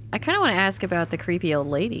 So, I kind of want to ask about the creepy old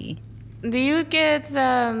lady. do you get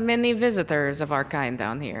many visitors of our kind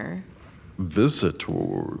down here?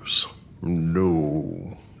 Visitors?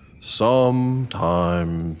 No.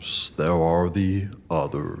 Sometimes there are the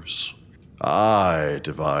others. I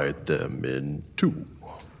divide them in two.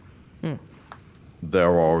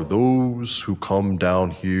 There are those who come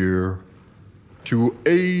down here to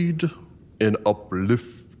aid in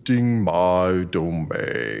uplifting my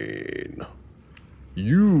domain.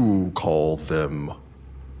 You call them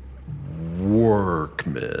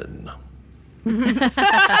workmen.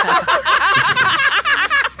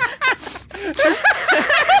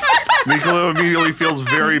 Nicolo immediately feels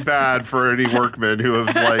very bad for any workmen who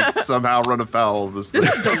have somehow run afoul of this thing.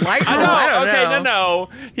 This is delightful. I know. I don't okay, know. no.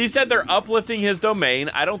 He said they're uplifting his domain.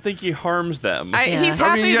 I don't think he harms them. Yeah. He's I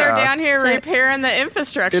happy mean, they're yeah. down here So- repairing the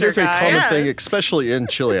infrastructure, It is a common guys. thing, especially in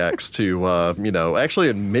Chiliax, to, actually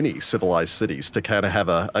in many civilized cities, to kind of have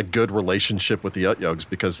a good relationship with the Utyogs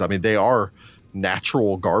because, I mean, they are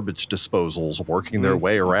natural garbage disposals working their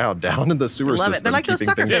way around down in the sewer Love it. system. They're like those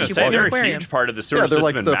keeping suckers things that I was you gonna in put say in they're the a aquarium. huge part of the sewer Yeah, they're system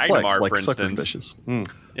like in the Magnamar, Plex, for like sucker instance. fishes.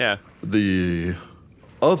 Yeah. The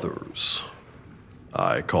others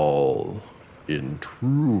I call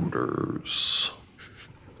intruders.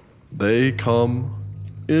 They come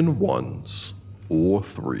in 1s or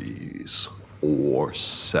 3s or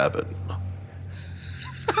 7.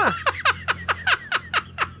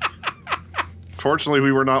 Fortunately,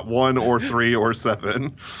 we were not 1 or 3 or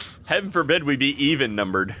 7. Heaven forbid we be even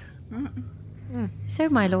numbered. So,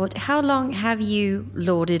 my lord, how long have you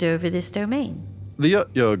lorded over this domain? The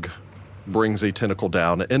Utyug brings a tentacle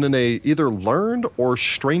down and in a either learned or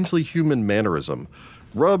strangely human mannerism,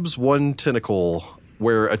 rubs one tentacle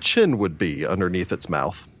where a chin would be underneath its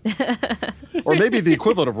mouth. Or maybe the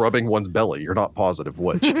equivalent of rubbing one's belly. You're not positive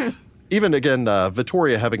which. Even again,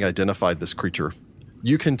 Vittoria having identified this creature,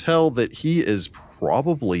 you can tell that he is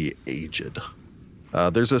probably aged.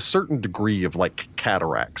 There's a certain degree of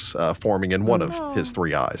cataracts forming in one of his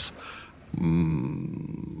 3 eyes.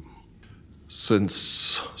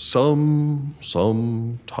 Since some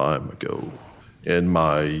time ago, in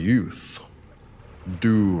my youth,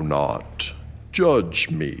 do not judge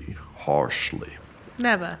me harshly.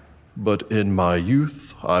 Never. But in my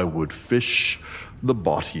youth, I would fish the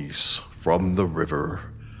bodies from the river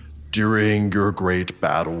during your great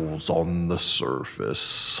battles on the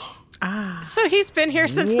surface. So he's been here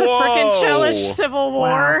since the Whoa. frickin' Chelish Civil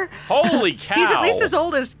War. Holy cow. He's at least as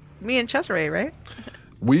old as me and Cesare, right?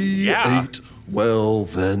 We Yeah. ate well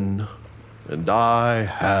then, and I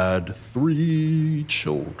had 3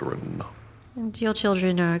 children. And your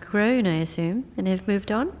children are grown, I assume, and have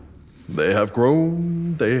moved on? They have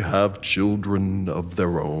grown, they have children of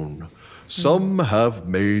their own. Some have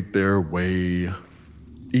made their way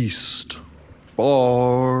east,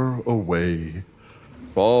 far away,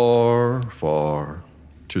 far, far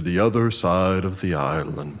to the other side of the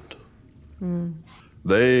island.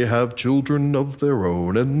 They have children of their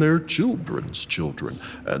own and their children's children,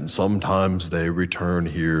 and sometimes they return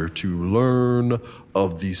here to learn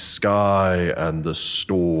of the sky and the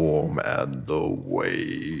storm and the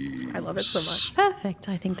waves. I love it so much. Perfect.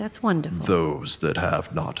 I think that's wonderful. Those that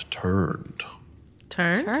have not turned.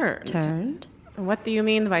 Turn. Turned. What do you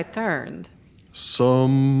mean by turned?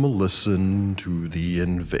 Some listen to the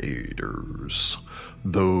invaders,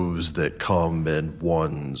 those that come in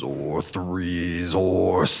 1s or 3s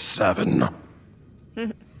or 7.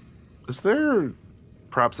 Is there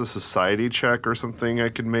perhaps a society check or something I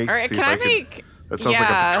could make? All right, See can if I could- make? That sounds like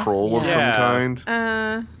Yeah. a patrol of some Yeah. kind.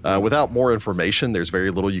 Without more information, there's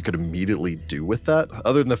very little you could immediately do with that,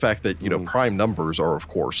 other than the fact that, prime numbers are, of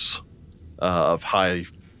course, of high,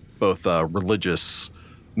 both religious,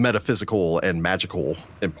 metaphysical, and magical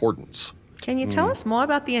importance. Can you tell us more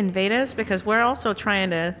about the invaders? Because we're also trying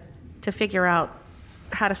to figure out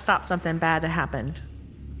how to stop something bad that happened.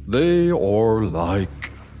 They are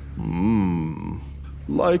like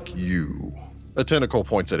you. A tentacle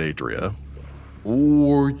points at Adria.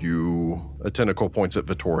 Or you. A tentacle points at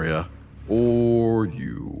Vittoria. Or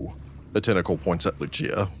you. A tentacle points at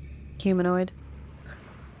Lucia. Humanoid.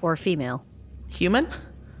 Or female. Human?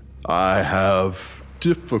 I have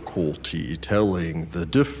difficulty telling the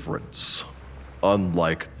difference,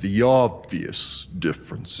 unlike the obvious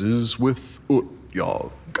differences with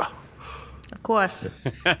Utyag. Of course.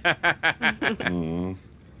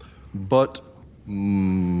 But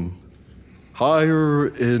higher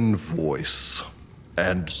in voice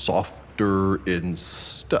and softer in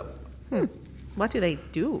step. What do they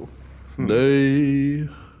do? They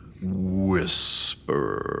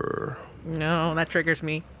whisper. No, that triggers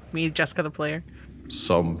me. Me, Jessica the player.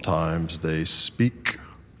 Sometimes they speak,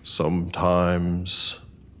 sometimes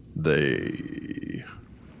they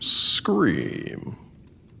scream.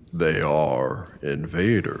 They are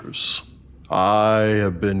invaders. I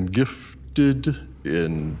have been gifted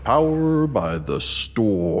in power by the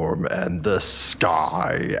storm and the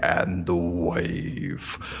sky and the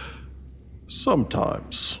wave.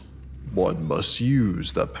 Sometimes one must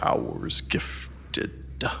use the powers gifted.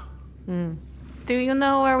 Do you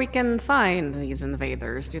know where we can find these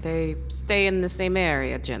invaders? Do they stay in the same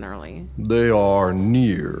area generally? They are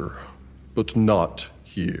near, but not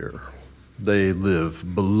here. They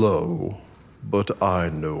live below, but I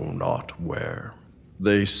know not where.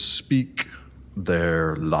 They speak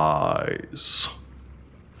their lies.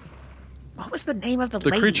 What was the name of the The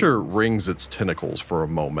lady? creature wrings its tentacles for a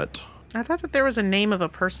moment. I thought that there was a name of a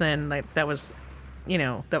person that was,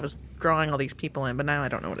 that was drawing all these people in, but now I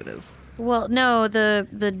don't know what it is. Well, no,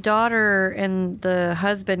 the daughter and the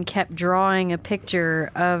husband kept drawing a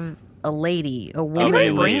picture of a lady, a woman. Anybody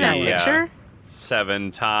Okay, bring that lady, picture?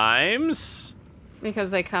 7 times.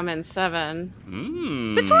 Because they come in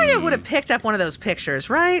 7. Victoria would have picked up one of those pictures,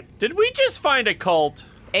 right? Did we just find a cult?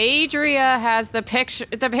 Adria has the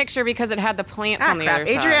picture because it had the plants on the Crap.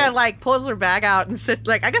 other side. Adria pulls her bag out and sits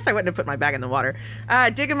I guess I wouldn't have put my bag in the water.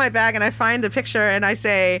 Dig in my bag and I find the picture and I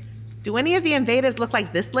say, do any of the invaders look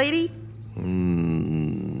like this lady?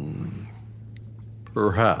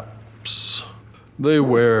 Perhaps. They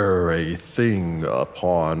wear a thing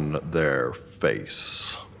upon their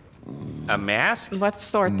face, A mask? What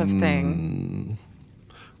sort of thing?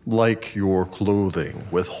 like your clothing,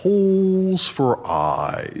 with holes for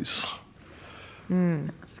eyes.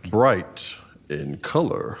 Bright in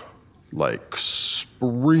color, like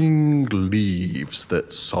spring leaves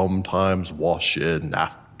that sometimes wash in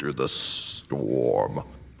after the storm.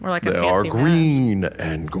 Or like a They are fancy green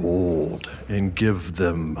and gold and give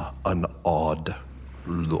them an odd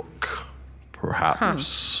look.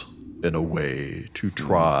 Perhaps in a way to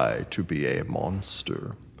try to be a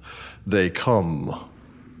monster. They come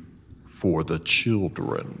for the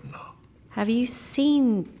children. Have you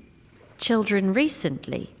seen children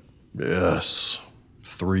recently? Yes,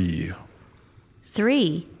 3.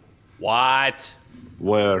 3. What?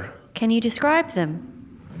 Where? Can you describe them?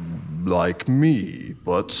 Like me,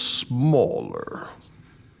 but smaller.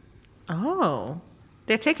 Oh.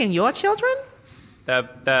 They're taking your children?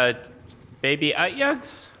 The baby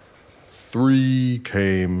Utyugs? 3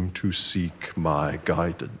 came to seek my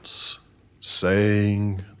guidance,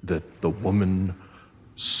 saying that the woman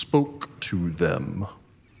spoke to them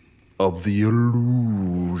of the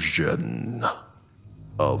illusion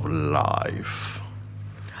of life.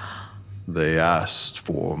 They asked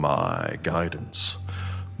for my guidance,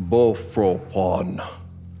 Bofropon,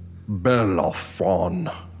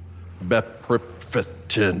 Belafon,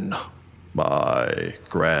 Bepripfitin, my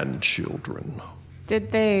grandchildren.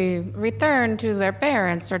 Did they return to their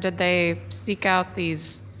parents or did they seek out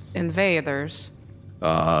these invaders?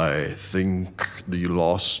 I think the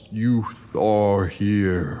lost youth are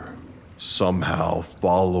here, somehow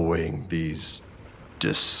following these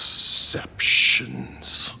deceptions.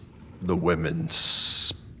 The women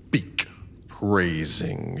speak,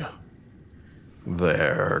 praising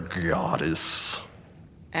their goddess.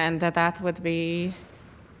 And that would be.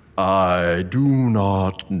 I do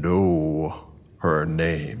not know her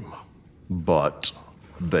name, but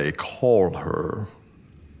they call her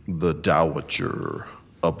the Dowager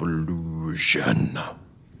of Illusion.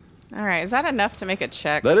 All right, is that enough to make a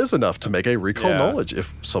check? That is enough to make a recall Yeah. knowledge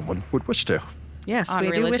if someone would wish to. Yes, On we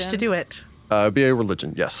do wish religion? to do it. Be a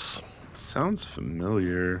religion, yes. Sounds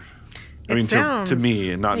familiar. It I mean, to sounds-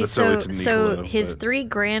 me, not Wait, necessarily to so Nicola. his but- 3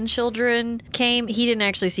 grandchildren came. He didn't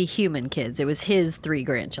actually see human kids. It was his 3 It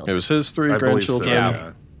grandchildren. was his 3 I believe so, grandchildren.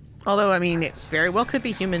 Yeah. Although, I mean, it very well could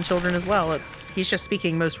be human children as well. He's just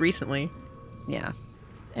speaking most recently. Yeah.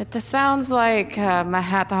 It sounds like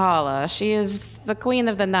Mahathala. She is the queen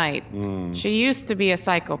of the night. She used to be a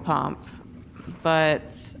psychopomp,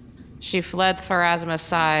 but she fled Pharasma's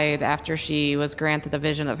side after she was granted a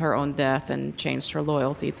vision of her own death and changed her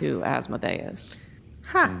loyalty to Asmodeus.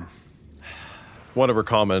 Huh. One of her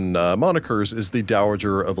common monikers is the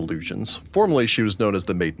Dowager of Illusions. Formerly, she was known as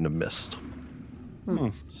the Maiden of Mist.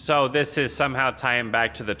 So this is somehow tying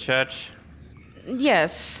back to the church?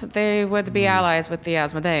 Yes, they would be allies with the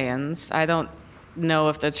Asmodeans. I don't know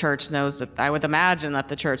if the church knows that. I would imagine that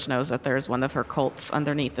the church knows that there's one of her cults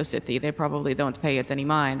underneath the city. They probably don't pay it any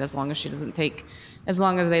mind as long as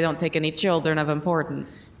they don't take any children of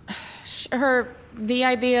importance. The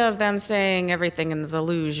idea of them saying everything is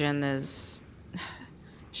illusion is.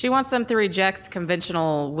 She wants them to reject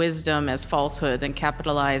conventional wisdom as falsehood and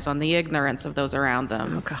capitalize on the ignorance of those around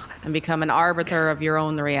them. Oh, God. And become an arbiter of your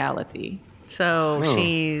own reality. So Oh.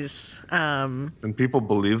 she's, And people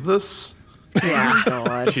believe this?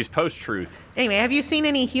 yeah. She's post-truth. Anyway, have you seen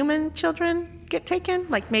any human children get taken?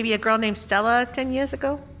 Like maybe a girl named Stella 10 years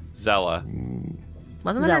ago? Zella.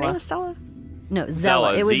 Wasn't that her Zella. name was Stella? No, Zella.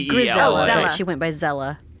 Zella, It was Z-E-L-A. Grisella. Zella. But she went by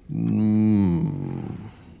Zella.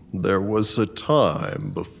 There was a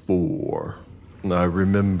time before. I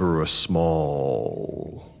remember a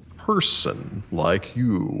small person like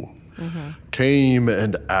you came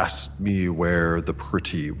and asked me where the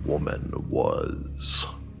pretty woman was.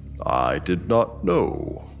 I did not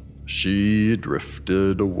know. She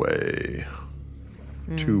drifted away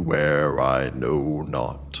to where I know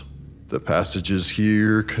not. The passages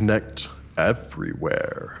here connect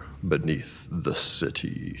everywhere beneath the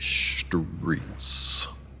city streets.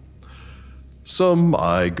 Some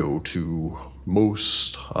I go to,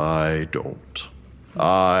 most I don't.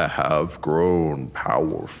 I have grown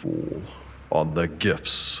powerful on the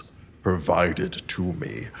gifts provided to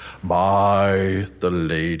me by the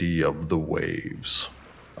Lady of the Waves.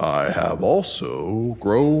 I have also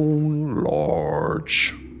grown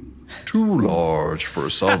large. Too large for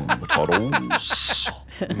some tunnels.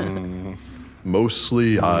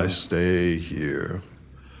 Mostly I stay here.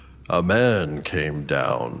 A man came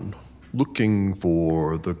down looking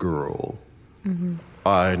for the girl.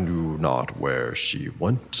 I knew not where she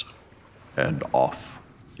went, and off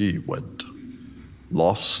he went,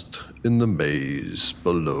 lost in the maze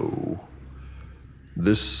below.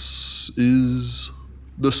 This is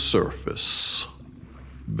the surface.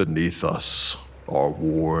 Beneath us are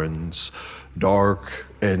warrens, dark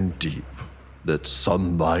and deep, that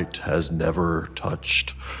sunlight has never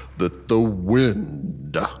touched, that the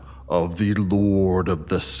wind of the Lord of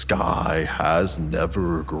the Sky has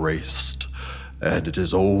never graced, and it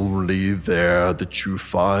is only there that you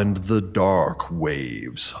find the dark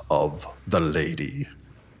waves of the Lady.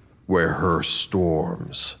 Where her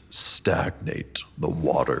storms stagnate, the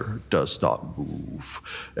water does not move,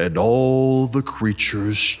 and all the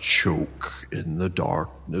creatures choke in the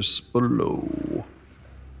darkness below.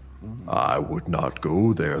 I would not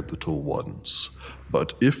go there, little ones,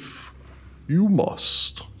 but if you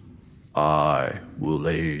must, I will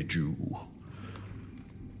aid you.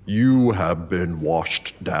 You have been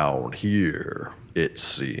washed down here, it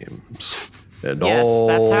seems. And Yes, all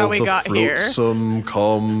that's how we the got here. flotsam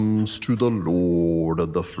comes to the Lord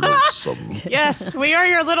of the flotsam. Yes, we are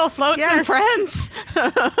your little floats and Yes. friends.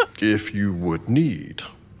 If you would need,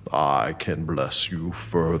 I can bless you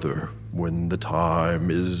further when the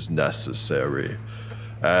time is necessary,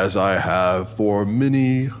 as I have for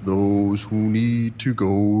many those who need to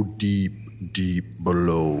go deep, deep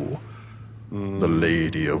below. The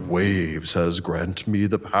Lady of Waves has granted me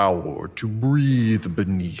the power to breathe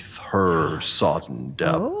beneath her sodden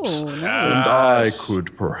depths, Oh, nice. and I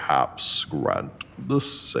could perhaps grant the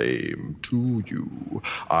same to you.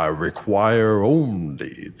 I require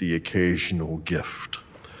only the occasional gift,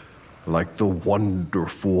 like the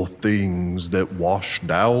wonderful things that wash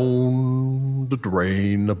down the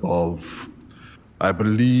drain above. I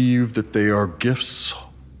believe that they are gifts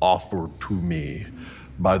offered to me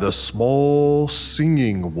by the small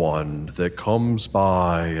singing one that comes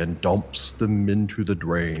by and dumps them into the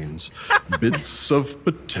drains. Bits of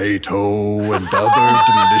potato and other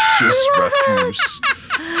delicious refuse.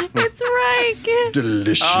 It's right.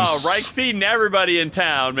 Delicious. Oh, Reich feeding everybody in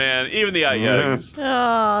town, man. Even the Youngs.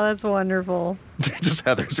 Oh, that's wonderful. Just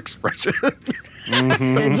Heather's expression.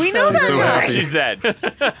 We know She's so that. happy. She's dead.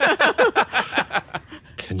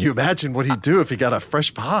 Can you imagine what he'd do if he got a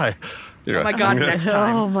fresh pie? You know, Oh my god, next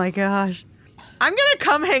time. Oh my gosh. I'm gonna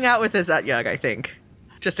come hang out with this Utyug, I think.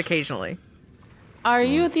 Just occasionally. Are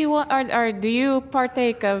you the one? Or do you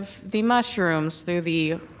partake of the mushrooms through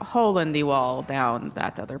the hole in the wall down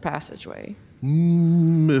that other passageway?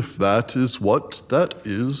 If that is what that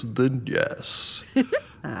is, then yes.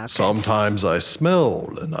 Sometimes I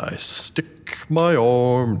smell and I stick my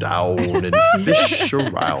arm down and fish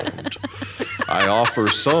around. I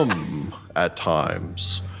offer some at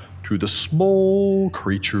times to the small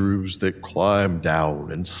creatures that climb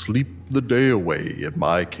down and sleep the day away in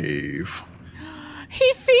my cave.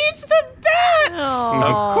 He feeds the bats.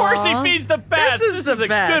 Of course he feeds the bats. This is the a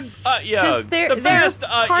best. good Utyug. They're, The they're best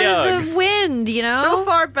part Utyug. of the wind, you know? So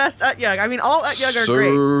far, best Utyug. I mean, all Utyug are great.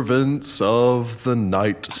 Servants of the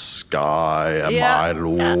night sky and Yeah, my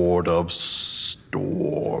lord of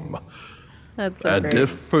storm. That's so And great.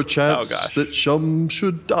 if perchance Oh, gosh. that some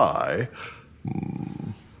should die,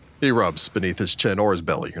 he rubs beneath his chin or his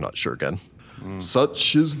belly, you're not sure again.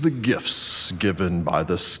 Such is the gifts given by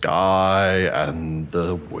the sky and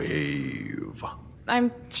the wave.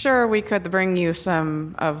 I'm sure we could bring you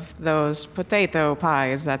some of those potato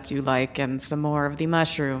pies that you like and some more of the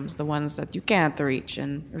mushrooms, the ones that you can't reach,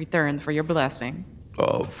 in return for your blessing.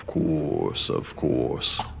 Of course, of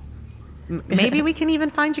course. Maybe we can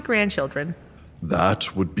even find you grandchildren.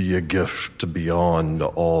 That would be a gift beyond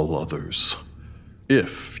all others.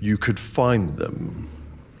 If you could find them,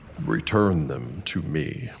 return them to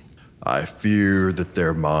me. I fear that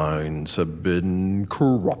their minds have been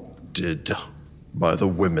corrupted by the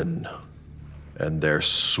women and their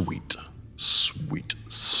sweet, sweet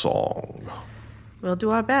song. We'll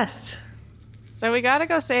do our best. So we gotta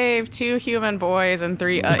go save 2 human boys and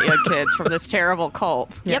 3 Utyug kids from this terrible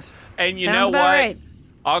cult. Yes. And you Sounds know about what? right.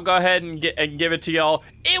 I'll go ahead and give it to y'all.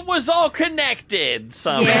 It was all connected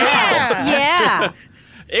somehow. Yeah.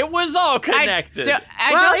 It was all connected.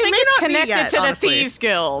 I Well, don't it think may it's not be connected yet, to honestly. the Thieves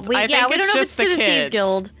Guild. I think we it's don't know if just it's to the kids. Thieves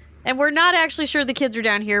Guild. And we're not actually sure the kids are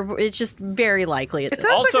down here. It's just very likely. At It this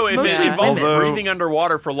sounds Also, like if it's it mostly involves women. Although- breathing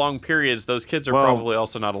underwater for long periods, those kids are Well- probably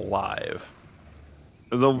also not alive.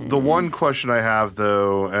 The one question I have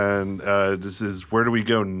though, and this is where do we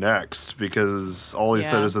go next? Because all he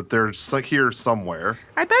said Yeah. is that they're here somewhere,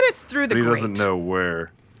 I bet it's through the but he grate. doesn't know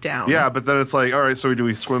where. Down. Yeah, but then it's like, all right, so do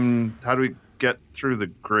we swim? How do we get through the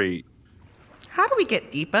grate? How do we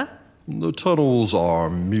get deeper? The tunnels are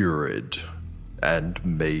mirrored and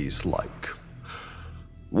maze-like.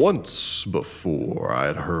 Once before, I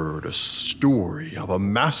had heard a story of a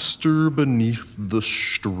master beneath the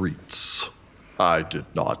streets. I did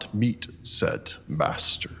not meet said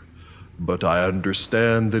master, but I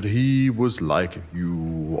understand that he was like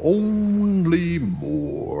you, only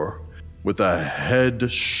more, with a head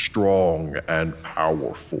strong and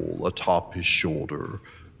powerful atop his shoulder.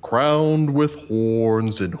 Crowned with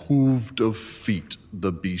horns and hooved of feet,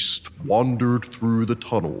 the beast wandered through the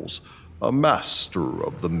tunnels, a master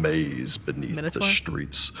of the maze beneath the Minotaur?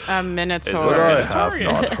 streets. A But Minotaur. I have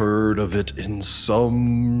not heard of it in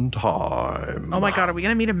some time. Oh my god, are we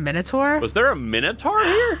gonna meet a Minotaur? Was there a Minotaur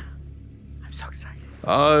here? I'm so excited.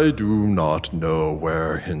 I do not know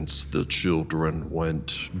where hence the children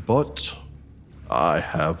went, but I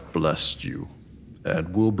have blessed you,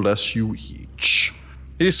 and will bless you each.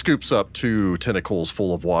 He scoops up 2 tentacles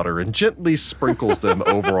full of water and gently sprinkles them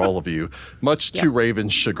over all of you, much to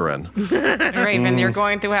Raven's chagrin. Raven, you're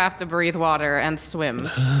going to have to breathe water and swim.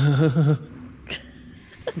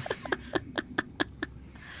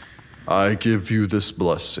 I give you this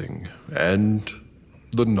blessing and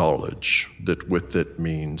the knowledge that with it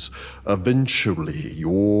means eventually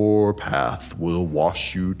your path will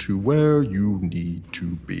wash you to where you need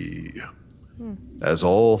to be. As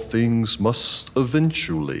all things must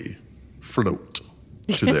eventually float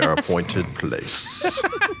to their appointed place.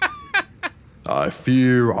 I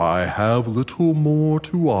fear I have little more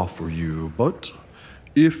to offer you, but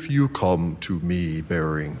If you come to me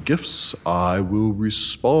bearing gifts, I will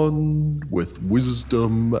respond with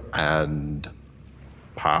wisdom and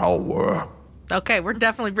power. Okay, we're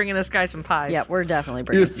definitely bringing this guy some pies. Yeah, we're definitely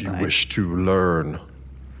bringing If some you pie. wish to learn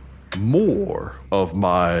more of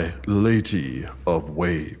my Lady of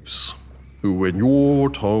Waves, who in your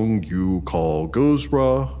tongue you call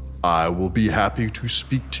Gozra, I will be happy to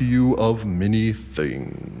speak to you of many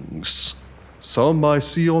things. Some I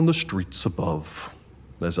see on the streets above,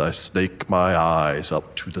 as I snake my eyes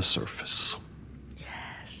up to the surface.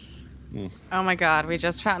 Oh my god, we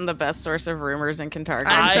just found the best source of rumors in Kentucky.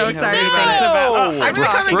 I'm so excited know. about it. I'm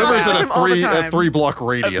becoming Rumors in him all the a time. three-block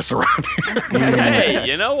radius around here. Hey,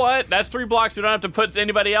 you know what? That's 3 blocks we don't have to put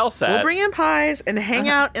anybody else at. We'll bring in pies and hang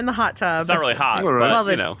out in the hot tub. It's not really hot, All right. but, Well,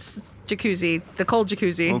 the you know. jacuzzi, the cold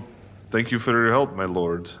jacuzzi. Well, thank you for your help, my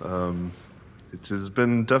lord. It has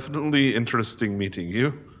been definitely interesting meeting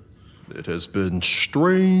you. It has been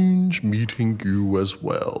strange meeting you as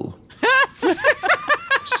well.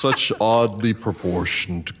 Such oddly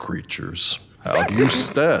proportioned creatures. How do you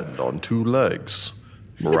stand on 2 legs?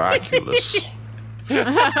 Miraculous.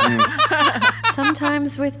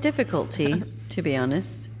 Sometimes with difficulty, to be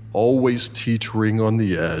honest. Always teetering on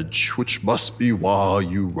the edge, which must be why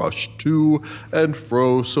you rush to and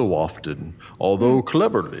fro so often, although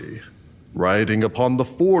cleverly. Riding upon the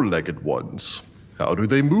 4-legged ones. How do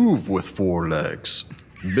they move with 4 legs?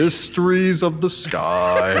 Mysteries of the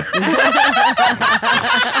sky. Oh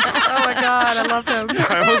my god, I love him.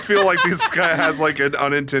 I almost feel like this guy has like an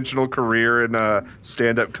unintentional career in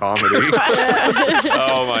stand-up comedy.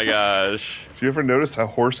 Oh my gosh. Have you ever noticed how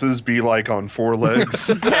horses be like on 4 legs,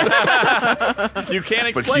 You can't but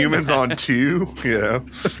explain humans that. on 2? Yeah.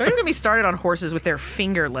 Don't even get me started on horses with their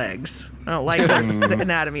finger legs. I don't like horse, the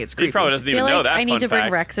anatomy. It's creepy. He probably doesn't I even feel know like that I need fun to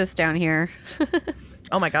bring fact. Rexus down here.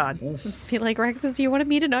 Oh my god. Be like, Rexus, do you want to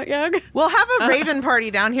meet a nut yug? We'll have a raven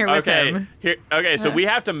party down here with Okay, him. so we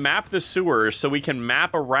have to map the sewers so we can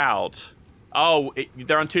map a route. Oh,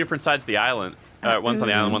 they're on 2 different sides of the island. One's on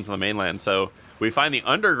the island, one's on the mainland. So we find the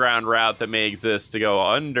underground route that may exist to go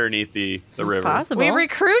underneath the river. It's possible. We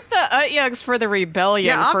recruit the Utyugs for the rebellion.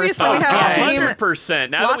 Yeah, first obviously we off, have a guys. team. 100%.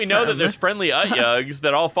 Now that we know that Flotsam. there's friendly Utyugs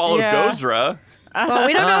that all follow Yeah. Gozra. Well,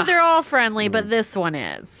 we don't know if they're all friendly, but this one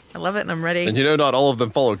is. I love it and I'm ready. And you know, not all of them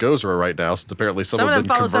follow Gozra right now, since apparently some Some of have them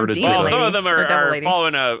been follow some converted to demon Well, lady. some of them or devil are lady.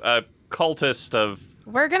 following a cultist of.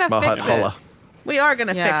 We're gonna Mahat fix Hala. it. We are going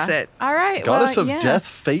to Yeah. fix it. All right. Goddess well, of yeah. death,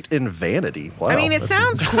 fate, and vanity. Wow. I mean, it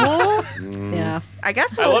that's- sounds cool. Yeah. I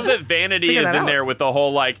guess I we'll love that vanity figure is that in out. there with the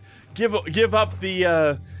whole like give up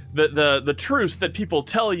the truths that people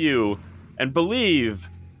tell you and believe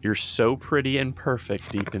you're so pretty and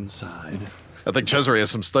perfect deep inside. I think Cesare has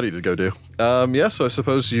some study to go do. Yeah, so I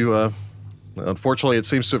suppose you, unfortunately, it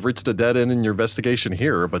seems to have reached a dead end in your investigation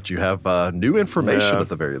here, but you have new information Yeah. at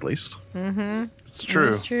the very least. It's true.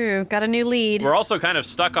 It's true. Got a new lead. We're also kind of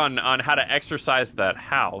stuck on how to exercise that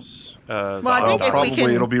house. I Well, think if we probably can-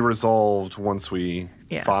 it'll be resolved once we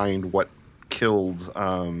Yeah. find what killed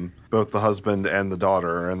both the husband and the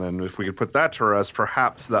daughter, and then if we could put that to rest,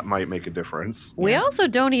 perhaps that might make a difference. We also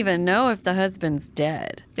don't even know if the husband's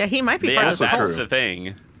dead. Yeah, he might be Yeah, part of also the that's cult. true. the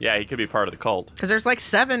thing. Yeah, he could be part of the cult. Because there's like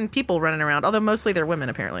 7 people running around, although mostly they're women,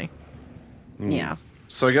 apparently. Yeah.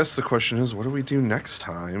 So I guess the question is, what do we do next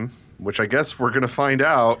time? Which I guess we're gonna find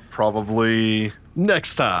out probably.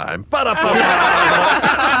 Next time. Ba-da-ba-ba.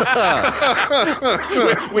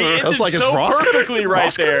 We ended was like, is so Ross gonna- perfectly right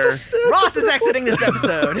Ross gonna there. Ross is exiting this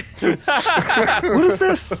episode. What is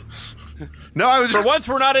this? No, I was For just, once,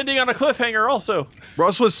 we're not ending on a cliffhanger. Also,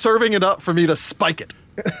 Ross was serving it up for me to spike it.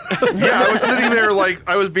 yeah, I was sitting there like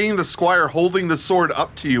I was being the squire, holding the sword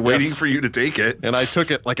up to you, waiting Yes. for you to take it. And I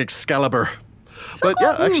took it like Excalibur. But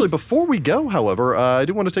yeah, actually, before we go, however, I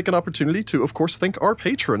do want to take an opportunity to, of course, thank our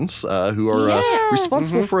patrons who are Yes.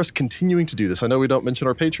 responsible for us continuing to do this. I know we don't mention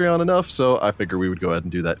our Patreon enough, so I figure we would go ahead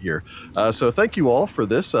and do that here. So thank you all for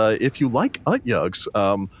this. If you like Utyugs,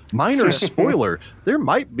 minor spoiler, there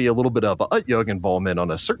might be a little bit of Utyug involvement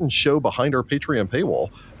on a certain show behind our Patreon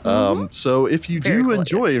paywall. So if you Very do cool,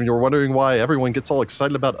 enjoy yes. and you're wondering why everyone gets all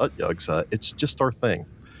excited about Utyugs, it's just our thing.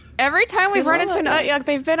 Every time we've run into an Utyug,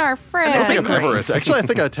 they've been our friend. I don't think I've Great. ever actually. I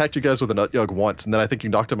think I attacked you guys with a Utyug once, and then I think you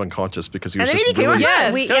knocked him unconscious because he was And then just he became really. a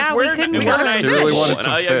Yes. We, because yeah, we couldn't we're kill him. nice He really people, wanted and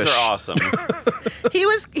some Utyugs fish. are awesome. He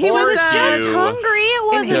was Poor just you. hungry. It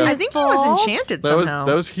and wasn't I his think he was fault. enchanted That was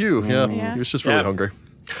somehow. Hugh. Yeah, he was just really Yeah. hungry.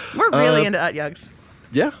 We're really into Utyugs.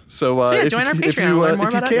 Yeah. So, yeah, if join you, our if Patreon, you, learn more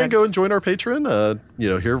if you about can Utyugs. go and join our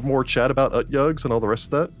Patreon, hear more chat about Utyugs and all the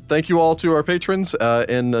rest of that. Thank you all to our patrons,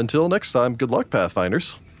 and until next time, good luck,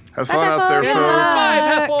 Pathfinders. Have fun out there, Bye, folks.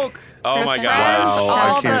 Bye, Petfolk. Oh my gosh. Wow. All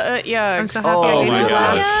I can't- the I'm yugs. so happy. Oh I my didn't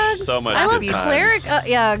gosh. realize- So much I love good cleric times.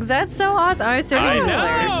 yugs. That's so awesome. I'm so I good.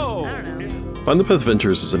 know. I don't know. Find the Path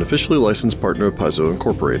Ventures is an officially licensed partner of Paizo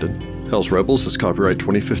Incorporated. Hell's Rebels is copyright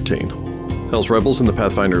 2015. Hell's Rebels and the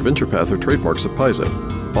Pathfinder Adventure Path are trademarks of Paizo.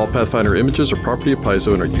 All Pathfinder images are property of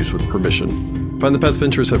Paizo and are used with permission. Find the Path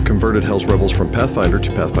Ventures have converted Hell's Rebels from Pathfinder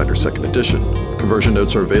to Pathfinder 2nd Edition. Conversion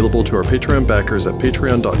notes are available to our Patreon backers at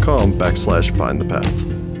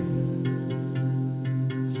patreon.com/findthepath.